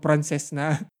masabi ako Frances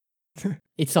na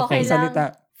It's Okay okay. lang. salita.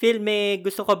 Phil, may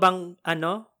gusto ko bang,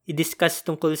 i-discuss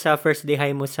tungkol sa first day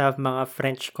high mo sa mga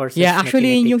French courses Yeah, na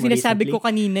actually, tinitake yun yung mo sinasabi recently? ko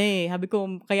kanina eh. Sabi ko,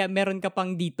 kaya meron ka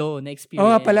pang dito na experience. Oo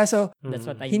nga pala, so That's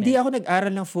what I hindi meant. ako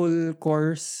nag-aral ng full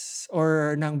course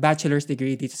or ng bachelor's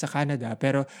degree dito sa Canada.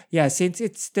 Pero yeah, since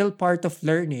it's still part of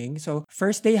learning, so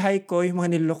first day high ko, yung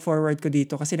mga nilook forward ko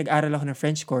dito kasi nag-aral ako ng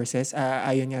French courses.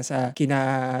 Ayon nga sa kina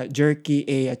Jerky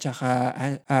A at saka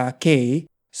K.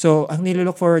 So, ang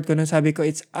nilook forward ko nun, sabi ko,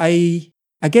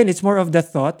 again, it's more of the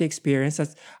thought, the experience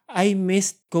that I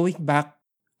missed going back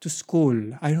to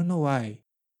school. I don't know why.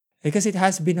 Because it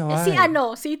has been a while.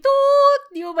 Si Toot.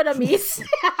 Di mo ba na-miss?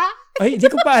 Ay, hindi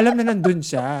ko pa alam na nandun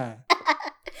siya.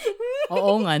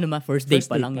 Oo nga naman, first day First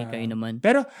pa day lang pa. eh, kayo naman.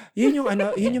 Pero, yun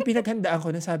yung pinaghandaan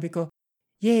ko na sabi ko,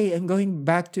 yay, I'm going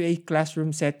back to a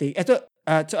classroom setting. Ito,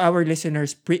 to our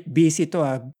listeners, busy to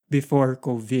before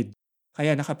COVID.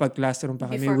 Kaya nakapag-classroom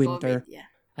pa kami Before winter. COVID, yeah.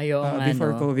 Ayo nga,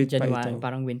 before COVID pa January, ito.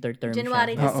 parang winter term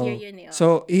January siya. this Oo. year yun eh.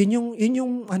 So, yun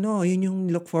yung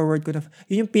look forward ko na,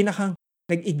 yun yung pinakang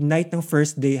nag-ignite ng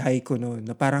first day high ko noon,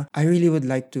 na parang, I really would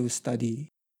like to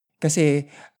study.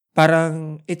 Kasi,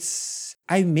 parang,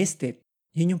 I missed it.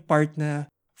 Yun yung part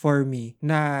na, for me,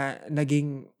 na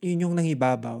yun yung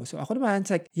nangibabaw. So, ako naman,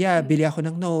 it's like, yeah, bili ako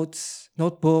ng notes,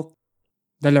 notebook,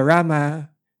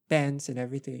 Dollarama, pens, and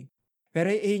everything. Pero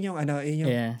yun yung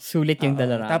Yeah, sulit yung Oo.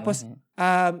 Dollarama. Tapos,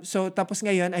 tapos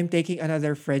ngayon, I'm taking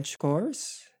another French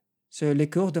course. So,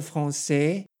 Le Cours de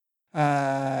Français,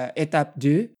 étape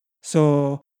 2.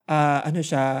 So,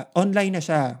 siya, online na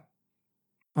siya.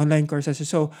 Online courses.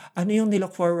 So, ano yung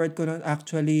nilook forward ko nun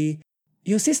actually,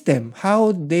 yung system.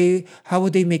 How would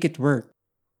they make it work?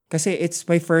 Kasi it's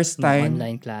my first time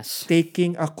online class.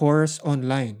 taking a course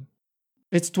online.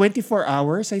 It's 24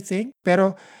 hours, I think.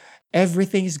 Pero,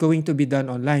 everything is going to be done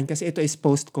online kasi ito is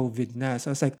post-COVID na. So,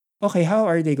 I was like, okay, how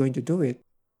are they going to do it?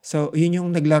 So, yun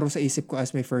yung naglaro sa isip ko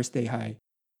as my first day high.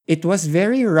 It was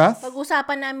very rough.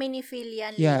 Pag-usapan namin ni Phil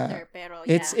yan Yeah. later. Pero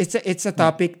yeah. It's a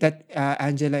topic that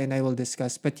Angela and I will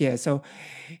discuss. But yeah, so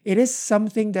it is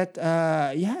something that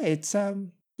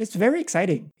it's very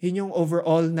exciting. Yun yung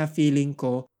overall na feeling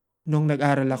ko nung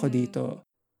nag-aral ako dito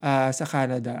sa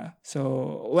Canada. So,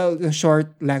 well, the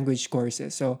short language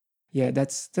courses. So, yeah,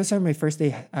 those are my first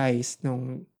day highs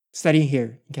nung studying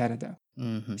here in Canada.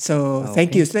 Mhm. So, Okay.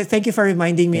 thank you. Thank you for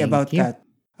reminding me Thank about you. that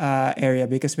area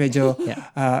because medyo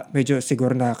Yeah. medyo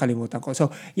siguro nakakalimutan ko. So,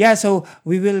 yeah, so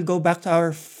we will go back to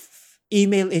our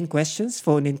email-in questions,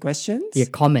 phone-in questions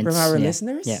Your comments. from our yeah.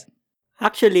 listeners. Yeah.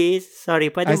 Actually, sorry,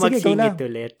 pwede Sige, go lang. magsingit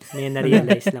ulit. May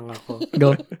na-realize lang ako.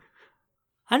 Go.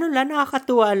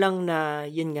 Nakakatuwa lang na,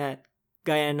 yun nga,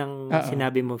 gaya ng Oo.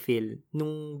 sinabi mo, Phil,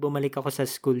 nung bumalik ako sa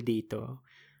school dito,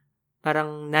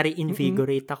 parang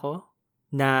na-reinvigorate ako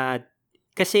na,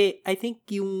 kasi I think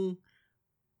yung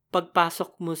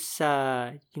pagpasok mo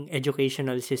sa yung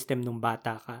educational system nung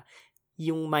bata ka,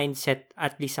 yung mindset,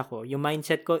 at least ako, yung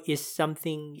mindset ko is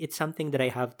it's something that I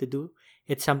have to do.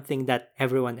 It's something that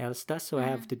everyone else does, so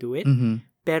I have to do it. Mhm.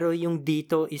 Pero yung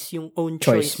dito is yung own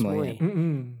Choice choice mo, mo yeah. eh.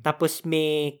 Mm-mm. Tapos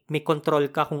may control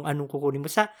ka kung anong kukunin mo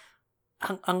sa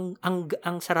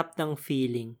ang sarap ng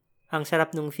feeling. Ang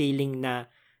sarap ng feeling na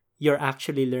you're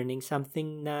actually learning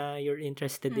something na you're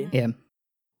interested in. Yeah.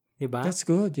 'Di ba? That's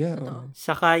good, yeah. Totoo.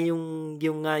 Saka yung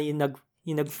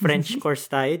nag-French course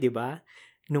tayo, 'di ba?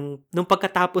 Nung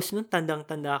pagkatapos nun,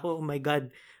 tandang-tanda ako, oh my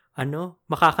God,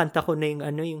 makakanta ko na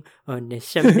yung on ne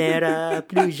jamais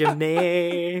plus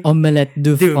jamais. Omelette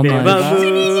du fromage.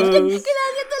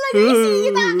 Kailangan talaga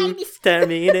isingit. Nakakainis.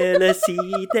 Termine la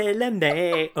cite la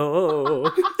me. Oh.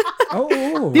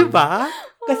 Oo. 'Di ba?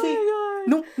 Kasi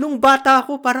nung bata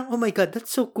ako, parang oh my God,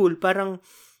 that's so cool. Parang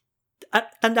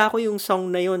tanda ko yung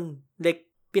song na yun.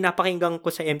 Like pinapakinggan ko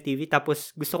sa MTV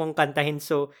tapos gusto kong kantahin,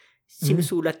 so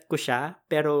sinusulat ko siya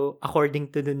pero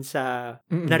according to dun sa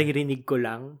naririnig ko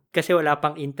lang. Kasi wala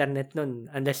pang internet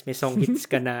nun unless may song hits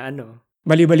ka na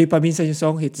Bali-bali pa minsan yung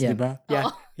song hits, Yeah. di ba?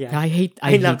 Yeah. I hate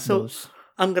So, those.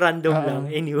 ang random Oo. lang.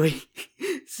 Anyway.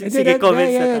 And Sige,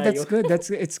 comments na tayo. that's good.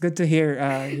 It's good to hear.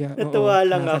 Yeah, Natuwa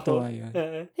lang ako. nakakatuwa yun.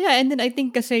 Yeah, and then I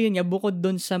think kasi yun bukod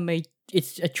dun sa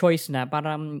it's a choice na,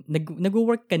 parang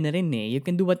nag-work ka na rin eh. You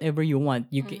can do whatever you want.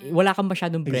 Wala kang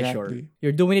masyadong pressure. Exactly.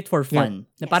 You're doing it for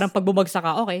fun. Na Yes. parang pagbubagsak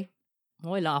ka, okay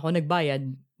lang, ako nagbayad.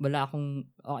 Wala akong,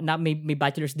 may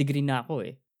bachelor's degree na ako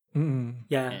eh. Mm-mm.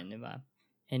 Yeah. Yan, diba?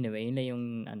 Anyway, yun na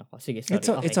yung ano ko. Sige, sorry.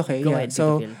 It's okay. Go Yeah. ahead.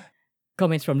 So, Phil.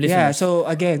 Comments from listeners. yeah. So,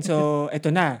 again, ito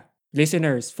na.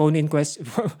 Listeners, phone in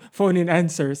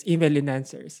answers, email in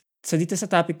answers. So, dito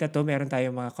sa topic na to, meron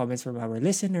tayong mga comments from our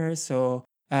listeners. So,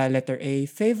 letter A,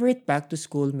 favorite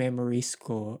back-to-school memories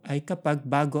ko ay kapag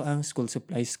bago ang school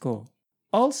supplies ko.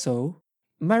 Also,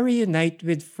 ma-reunite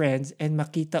with friends and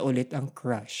makita ulit ang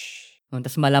crush.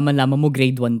 Tapos malaman-laman mo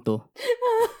grade 1 to.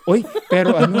 Uy,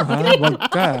 pero wag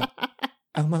ka.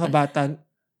 Ang mga bata,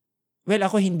 well,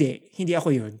 ako hindi. Hindi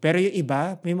ako yun. Pero yung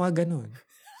iba, may mga ganun.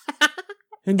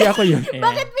 Hindi ako yun. Yeah.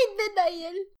 Bakit may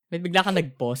denial? May bigla ka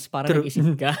nag-pause para True.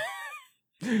 nag-isip ka.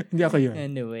 Hindi ako yun.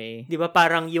 Anyway. Di ba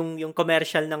parang yung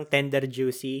commercial ng Tender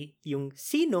Juicy, yung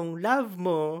sinong love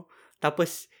mo,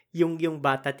 tapos yung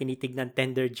bata tinitignan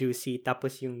Tender Juicy,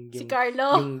 tapos yung Si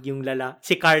Carlo. yung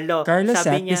si Carlo. Carlo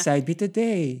sat sabi niya, beside me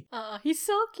today. He's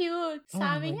so cute.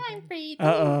 Sabi Oh niya, I'm pretty.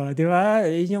 Oo, di ba?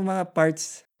 Yun yung mga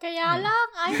parts. Kaya lang,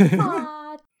 I'm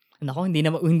hot. Nako,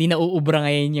 hindi na uubra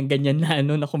ngayon yung ganyan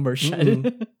na commercial.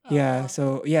 Yeah,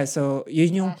 so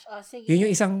yun yung Gosh, sige. yun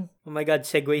yung isang oh my God,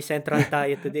 Segway Central tayo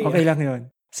today. okay lang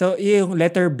yun. So yung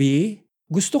letter B,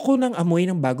 gusto ko ng amoy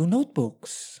ng bagong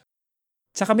notebooks.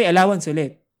 Saka may allowance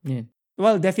ulit. Yeah.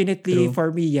 Well, definitely True.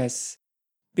 for me, yes.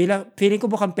 Feeling ko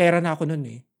mukhang pera na ako nun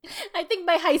eh. I think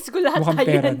by high school lahat Mukhang tayo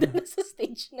pera nandun na sa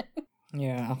stage na.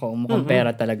 Yeah, ako, mukhang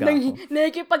pera talaga ako.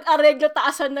 Nakikipag-areglo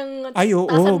taasan ng Ay, oo,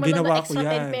 taasan mo ginawa ng ko extra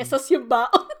yan. 10 pesos yung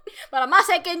baon. Para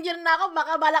second year na ako,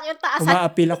 baka balak yung taasan.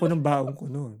 Umaapil ako ng baong ko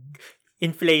nun.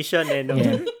 Inflation no?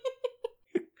 Yeah.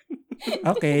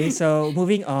 Okay, so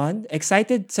moving on.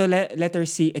 Excited, so letter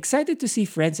C, excited to see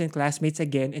friends and classmates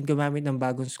again and gumamit ng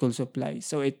bagong school supplies.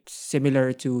 So it's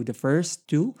similar to the first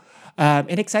two.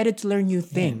 And excited to learn new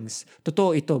things.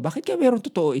 Totoo ito. Bakit kaya meron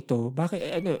totoo ito?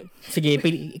 Bakit, Sige,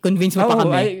 convince mo pa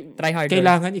kami. Try harder.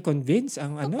 Kailangan i-convince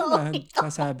ang Totoo ito.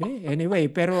 sasabi.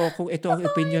 Anyway, pero kung ito ang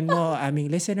opinion mo,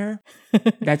 aming listener,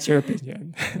 that's your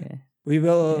opinion. Yeah. We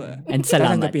will And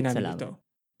salamat. tatanggapin namin ito.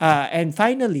 And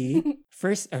finally,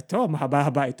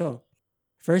 mahaba-haba ito.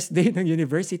 First day ng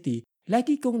university,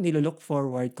 lagi kong nilook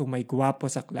forward kung may gwapo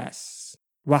sa class.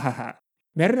 Wahaha.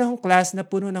 Meron akong class na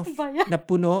puno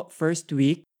first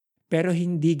week, pero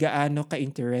hindi gaano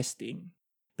ka-interesting.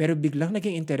 Pero biglang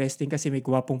naging interesting kasi may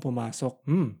gwapong pumasok.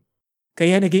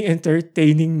 Kaya naging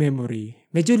entertaining memory.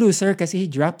 Medyo loser kasi he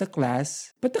dropped the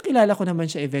class, but nakilala ko naman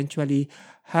siya eventually.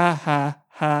 Ha ha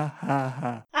ha ha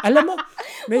ha. Alam mo,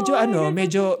 medyo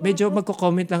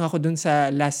magko-comment lang ako dun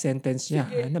sa last sentence niya.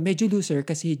 Na medyo loser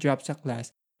kasi he dropped sa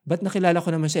class, but nakilala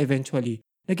ko naman siya eventually.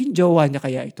 Naging jowa niya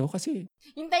kaya ito kasi.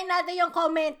 Hintayin natin yung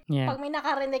comment pag may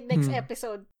nakarinig next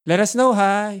episode. Let us know,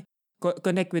 ha.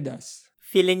 Connect with us.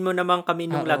 Feeling mo naman kami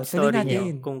nung love story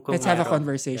niyo. Kung Let's have a meron.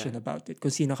 conversation about it.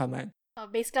 Kung sino ka man.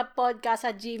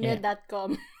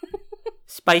 Basecamppodcast@gmail.com.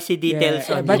 Spicy details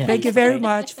on But it. thank you very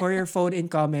much for your phone in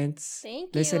comments.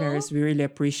 Thank you. Listeners, we really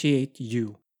appreciate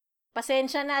you.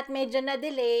 Pasensya na at medyo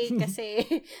na-delay kasi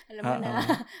alam mo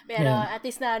na. Pero at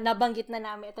least nabanggit na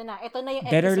namin. Ito na yung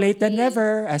episode. Better late than 8.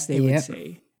 never, as they would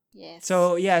say. Yes.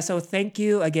 So thank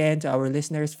you again to our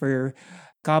listeners for your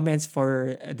comments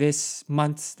for this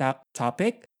month's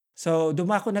topic. So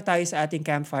dumako na tayo sa ating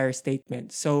campfire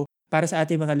statement. So para sa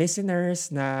ating mga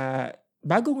listeners na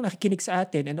bagong nakikinig sa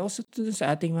atin and also to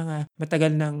sa ating mga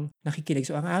matagal nang nakikinig.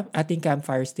 So ang ating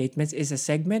campfire statements is a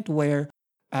segment where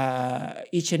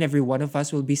each and every one of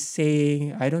us will be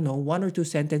saying, I don't know, 1 or 2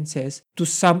 sentences to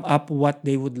sum up what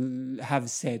they would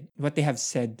have said, what they have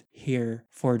said here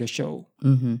for the show.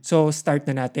 Mm-hmm. So start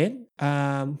na natin.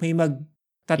 May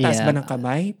magtataas ba ng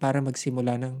kamay para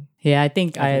magsimula ng... Yeah, I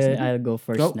think I'll go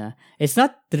first Go. na. It's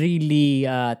not really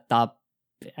top.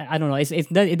 I don't know. It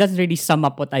doesn't really sum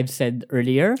up what I've said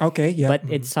earlier. Okay, yeah. But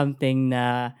it's something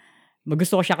na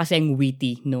gusto ko siya kasi ang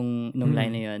witty nung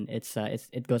line na yun. It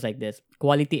goes like this.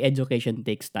 Quality education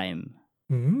takes time.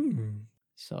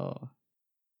 So,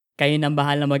 kayo nang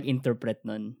bahala mag-interpret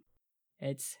nun.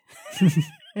 It's...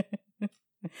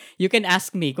 You can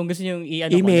ask me kung gusto nyo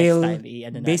Email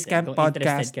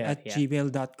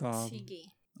basecamppodcast@gmail.com. Sige.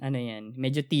 Ano yan?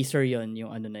 Medyo teaser yon yung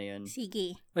ano na yun.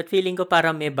 Sige. But feeling ko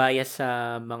parang may bias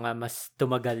sa mga mas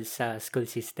tumagal sa school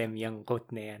system yung quote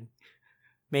na yan.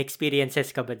 May experiences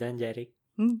ka ba doon, Jeric?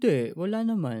 Hindi, wala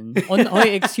naman.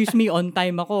 Excuse me, on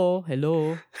time ako.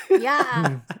 Hello.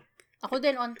 Yeah. Ako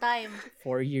din on time.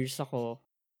 4 years ako.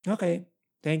 Okay.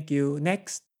 Thank you.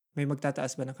 Next, may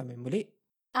magtataas ba ng kamay muli?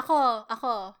 Ako.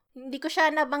 Hindi ko siya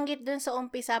nabanggit dun sa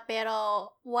umpisa, pero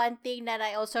one thing that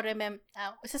I also remember,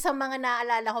 isa sa mga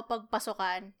naalala ko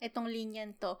pagpasukan, itong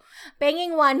linyan to,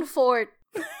 penging 1/4.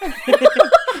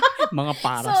 Mga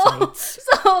parasites.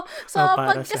 So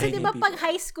pag, kasi parasite. di ba pag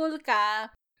high school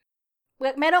ka,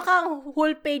 meron kang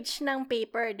whole page ng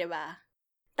paper, di ba?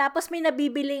 Tapos may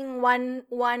nabibiling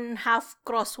one half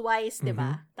crosswise, di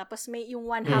ba? Tapos may yung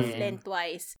one half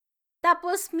lengthwise.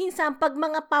 Tapos minsan, pag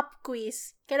mga pop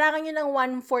quiz, kailangan nyo ng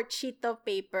 1/4 sheet of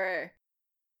paper.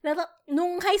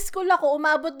 Nung high school ako,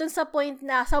 umabot dun sa point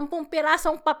na 10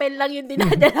 pirasong papel lang yung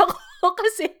dinadala ko.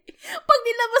 Kasi pag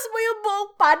nilabas mo yung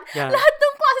buong pad, lahat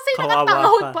ng klase ay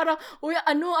nakatahod. Parang, uy,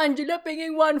 Angela,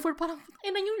 pinging 1/4. Parang,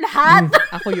 ina yung lahat.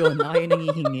 Ako yun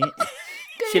nangihingi.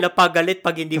 Sila pagalit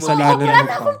pag hindi mo. Kasalanan Wala mo na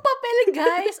pa. akong papel,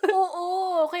 guys.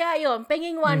 Oo. Kaya yun,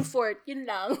 pinging 1/4. Yun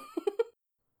lang.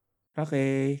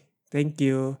 Okay. Thank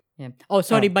you. Yeah. Oh,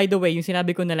 sorry, by the way, yung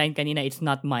sinabi ko na line kanina, it's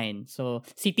not mine. So,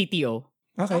 CTTO.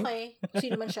 Okay. Okay.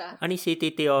 Sino man siya? Ano yung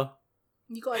CTTO?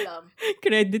 Hindi ko alam.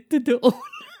 Credit to the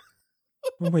owner.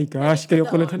 Oh my gosh, kayo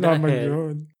ko lang nalaman Dahil.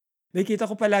 yun.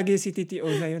 Nakikita ko palagi yung CTTO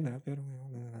na yun ha. Pero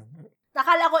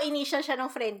Nakala ko initial siya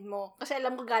ng friend mo. Kasi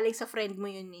alam ko galing sa friend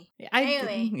mo yun eh.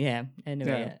 Anyway.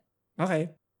 Anyway.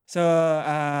 Okay. So,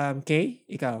 Kay,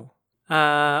 ikaw?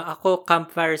 Ako,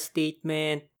 campfire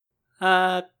statement.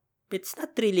 It's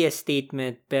not really a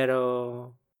statement,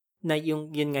 pero na yun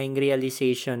nga yung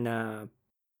realization na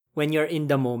when you're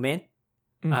in the moment,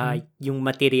 yung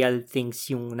material things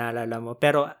yung naalala mo.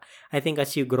 Pero I think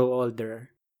as you grow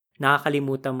older,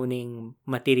 nakakalimutan mo na yung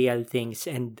material things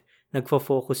and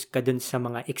nagfo-focus ka dun sa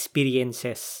mga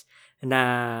experiences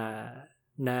na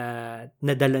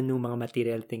nadala ng mga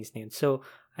material things na yun. So,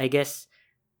 I guess,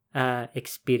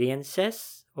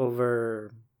 experiences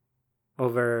over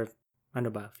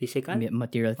physical?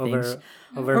 Material things.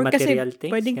 Over Or material kasi,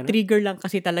 things? pwedeng ganun? trigger lang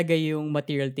kasi talaga yung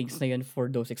material things na yun for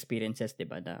those experiences,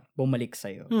 diba? Na bumalik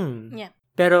sa'yo. Yeah.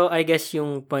 Pero I guess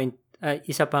yung point,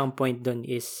 isa pang point dun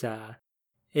is,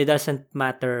 it doesn't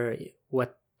matter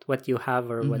what you have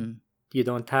or what you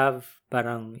don't have.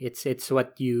 Parang it's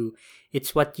what you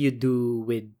do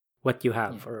with what you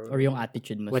have, or yung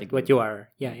attitude mo what siguro. you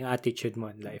are. Yeah, yung attitude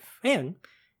mo in life. Ayun.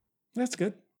 That's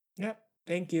good. Yeah.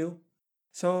 Thank you.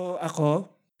 So, ako,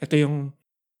 ito yung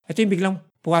biglang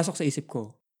puwasok sa isip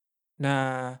ko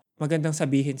na magandang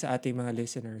sabihin sa ating mga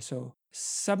listeners. So,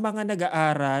 sa mga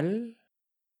nag-aaral,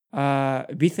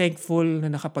 be thankful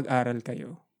na nakapag-aral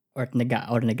kayo. Or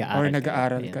nag-aaral kayo.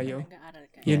 Nag-aaral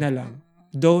ka. Yun na lang.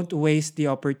 Don't waste the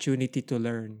opportunity to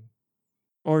learn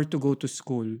or to go to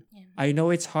school. Yeah. I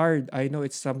know it's hard. I know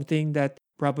it's something that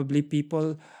probably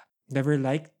people never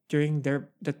liked during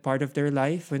that part of their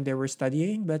life when they were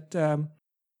studying, but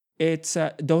it's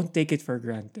don't take it for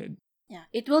granted. Yeah.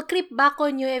 It will creep back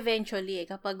on you eventually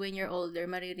kapag when you're older,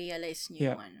 marirealize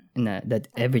nyo yung ano. That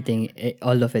everything,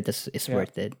 all of it is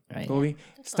worth it, right?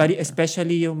 Study,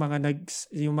 especially yung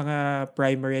mga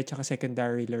primary at saka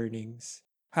secondary learnings.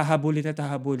 Hahabulin at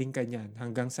hahabulin ka niyan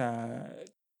hanggang sa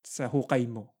hukay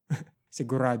mo.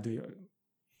 Sigurado yun.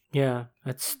 Yeah,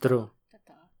 that's true.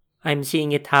 Totoo. I'm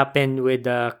seeing it happen with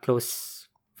a close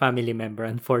family member,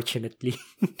 unfortunately.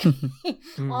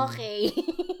 Okay.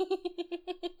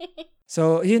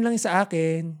 So, yun lang sa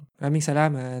akin. Maraming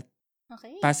salamat.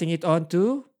 Okay. Passing it on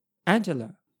to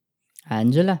Angela.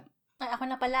 Angela. Ay, ako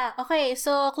na pala. Okay,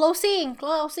 so closing.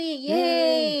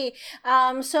 Yay!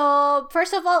 So first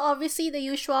of all, obviously the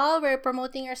usual, we're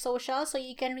promoting our social, so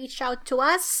you can reach out to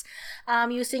us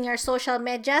using our social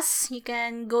medias. You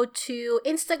can go to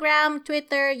Instagram,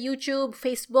 Twitter, YouTube,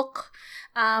 Facebook.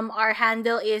 Our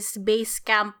handle is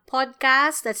Basecamp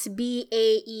Podcast. That's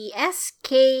BAESKAMP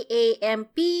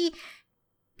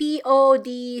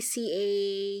PODCAST.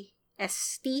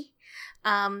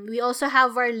 We also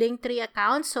have our Linktree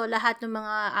account. So lahat ng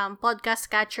mga podcast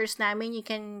catchers namin, you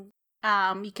can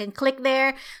click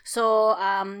there. So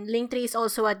Linktree is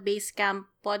also at Basecamp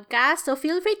Podcast. So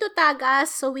feel free to tag us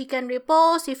so we can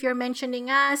repost if you're mentioning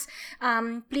us.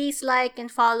 Please like and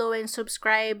follow and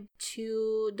subscribe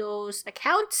to those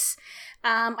accounts.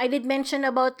 I did mention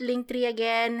about Linktree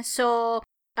again. So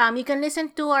you can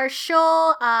listen to our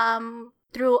show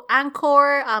through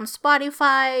Anchor,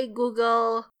 Spotify,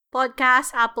 Google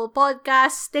Podcast, Apple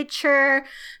Podcast, Stitcher.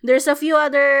 There's a few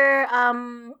other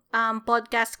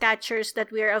podcast catchers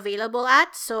that we're available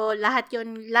at. So lahat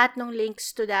ng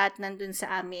links to that nandun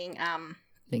sa aming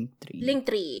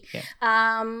Linktree. Yeah.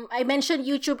 I mentioned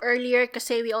YouTube earlier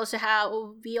kasi we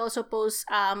also post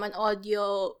an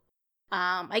audio,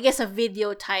 I guess a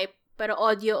video type pero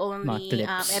audio only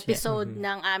clips, episode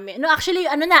ng amin. No, actually,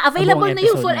 available na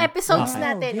yung full episodes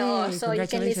natin. Okay, So, you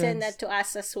can listen congratulations. to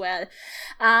us as well.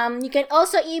 You can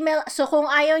also email, so kung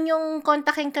ayaw nyong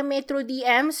kontakin kami through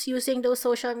DMs using those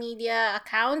social media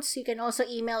accounts, you can also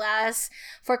email us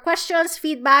for questions,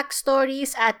 feedback,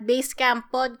 stories at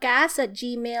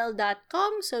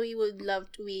basecamppodcast@gmail.com. So, we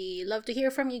love to hear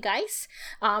from you guys.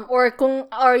 Or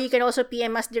you can also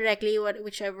PM us directly,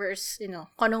 whichever's, kung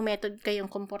anong method kayong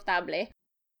komportable.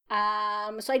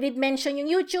 So I did mention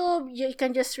yung YouTube. You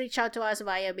can just reach out to us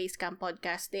via Basecamp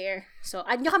Podcast there. So,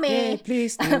 add nyo kami. Yay,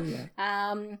 please do. Yeah.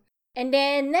 And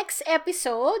then, next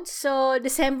episode, so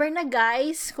December na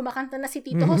guys, kumakanta na si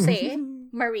Tito Jose,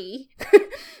 Marie.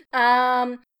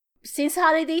 Since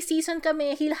holiday season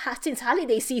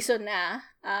na,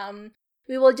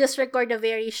 we will just record a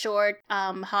very short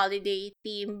holiday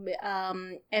theme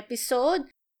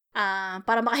episode.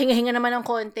 Para makahinga-hinga naman ng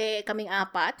konti kaming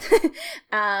apat.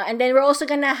 And then we're also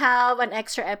gonna have an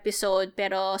extra episode,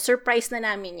 pero surprise na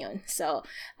namin yun. So,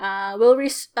 we'll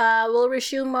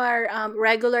resume our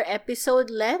regular episode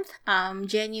length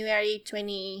January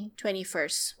 2021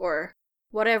 or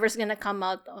whatever's gonna come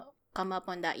up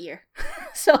on that year.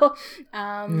 So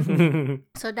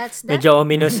that's that. Medyo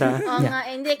ominous, ha?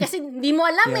 Hindi, kasi hindi mo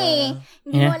alam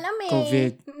Hindi mo alam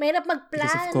COVID. Mahirap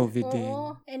mag-plan. Because of COVID din.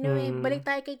 Anyway, balik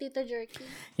tayo kay Tito Jerky.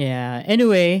 Yeah.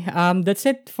 Anyway, that's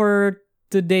it for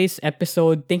today's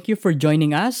episode. Thank you for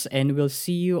joining us, and we'll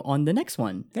see you on the next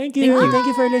one. Thank you. Thank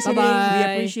you for listening. Bye-bye. We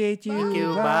appreciate you. Thank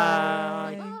you.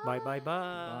 Bye. Bye.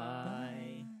 Bye.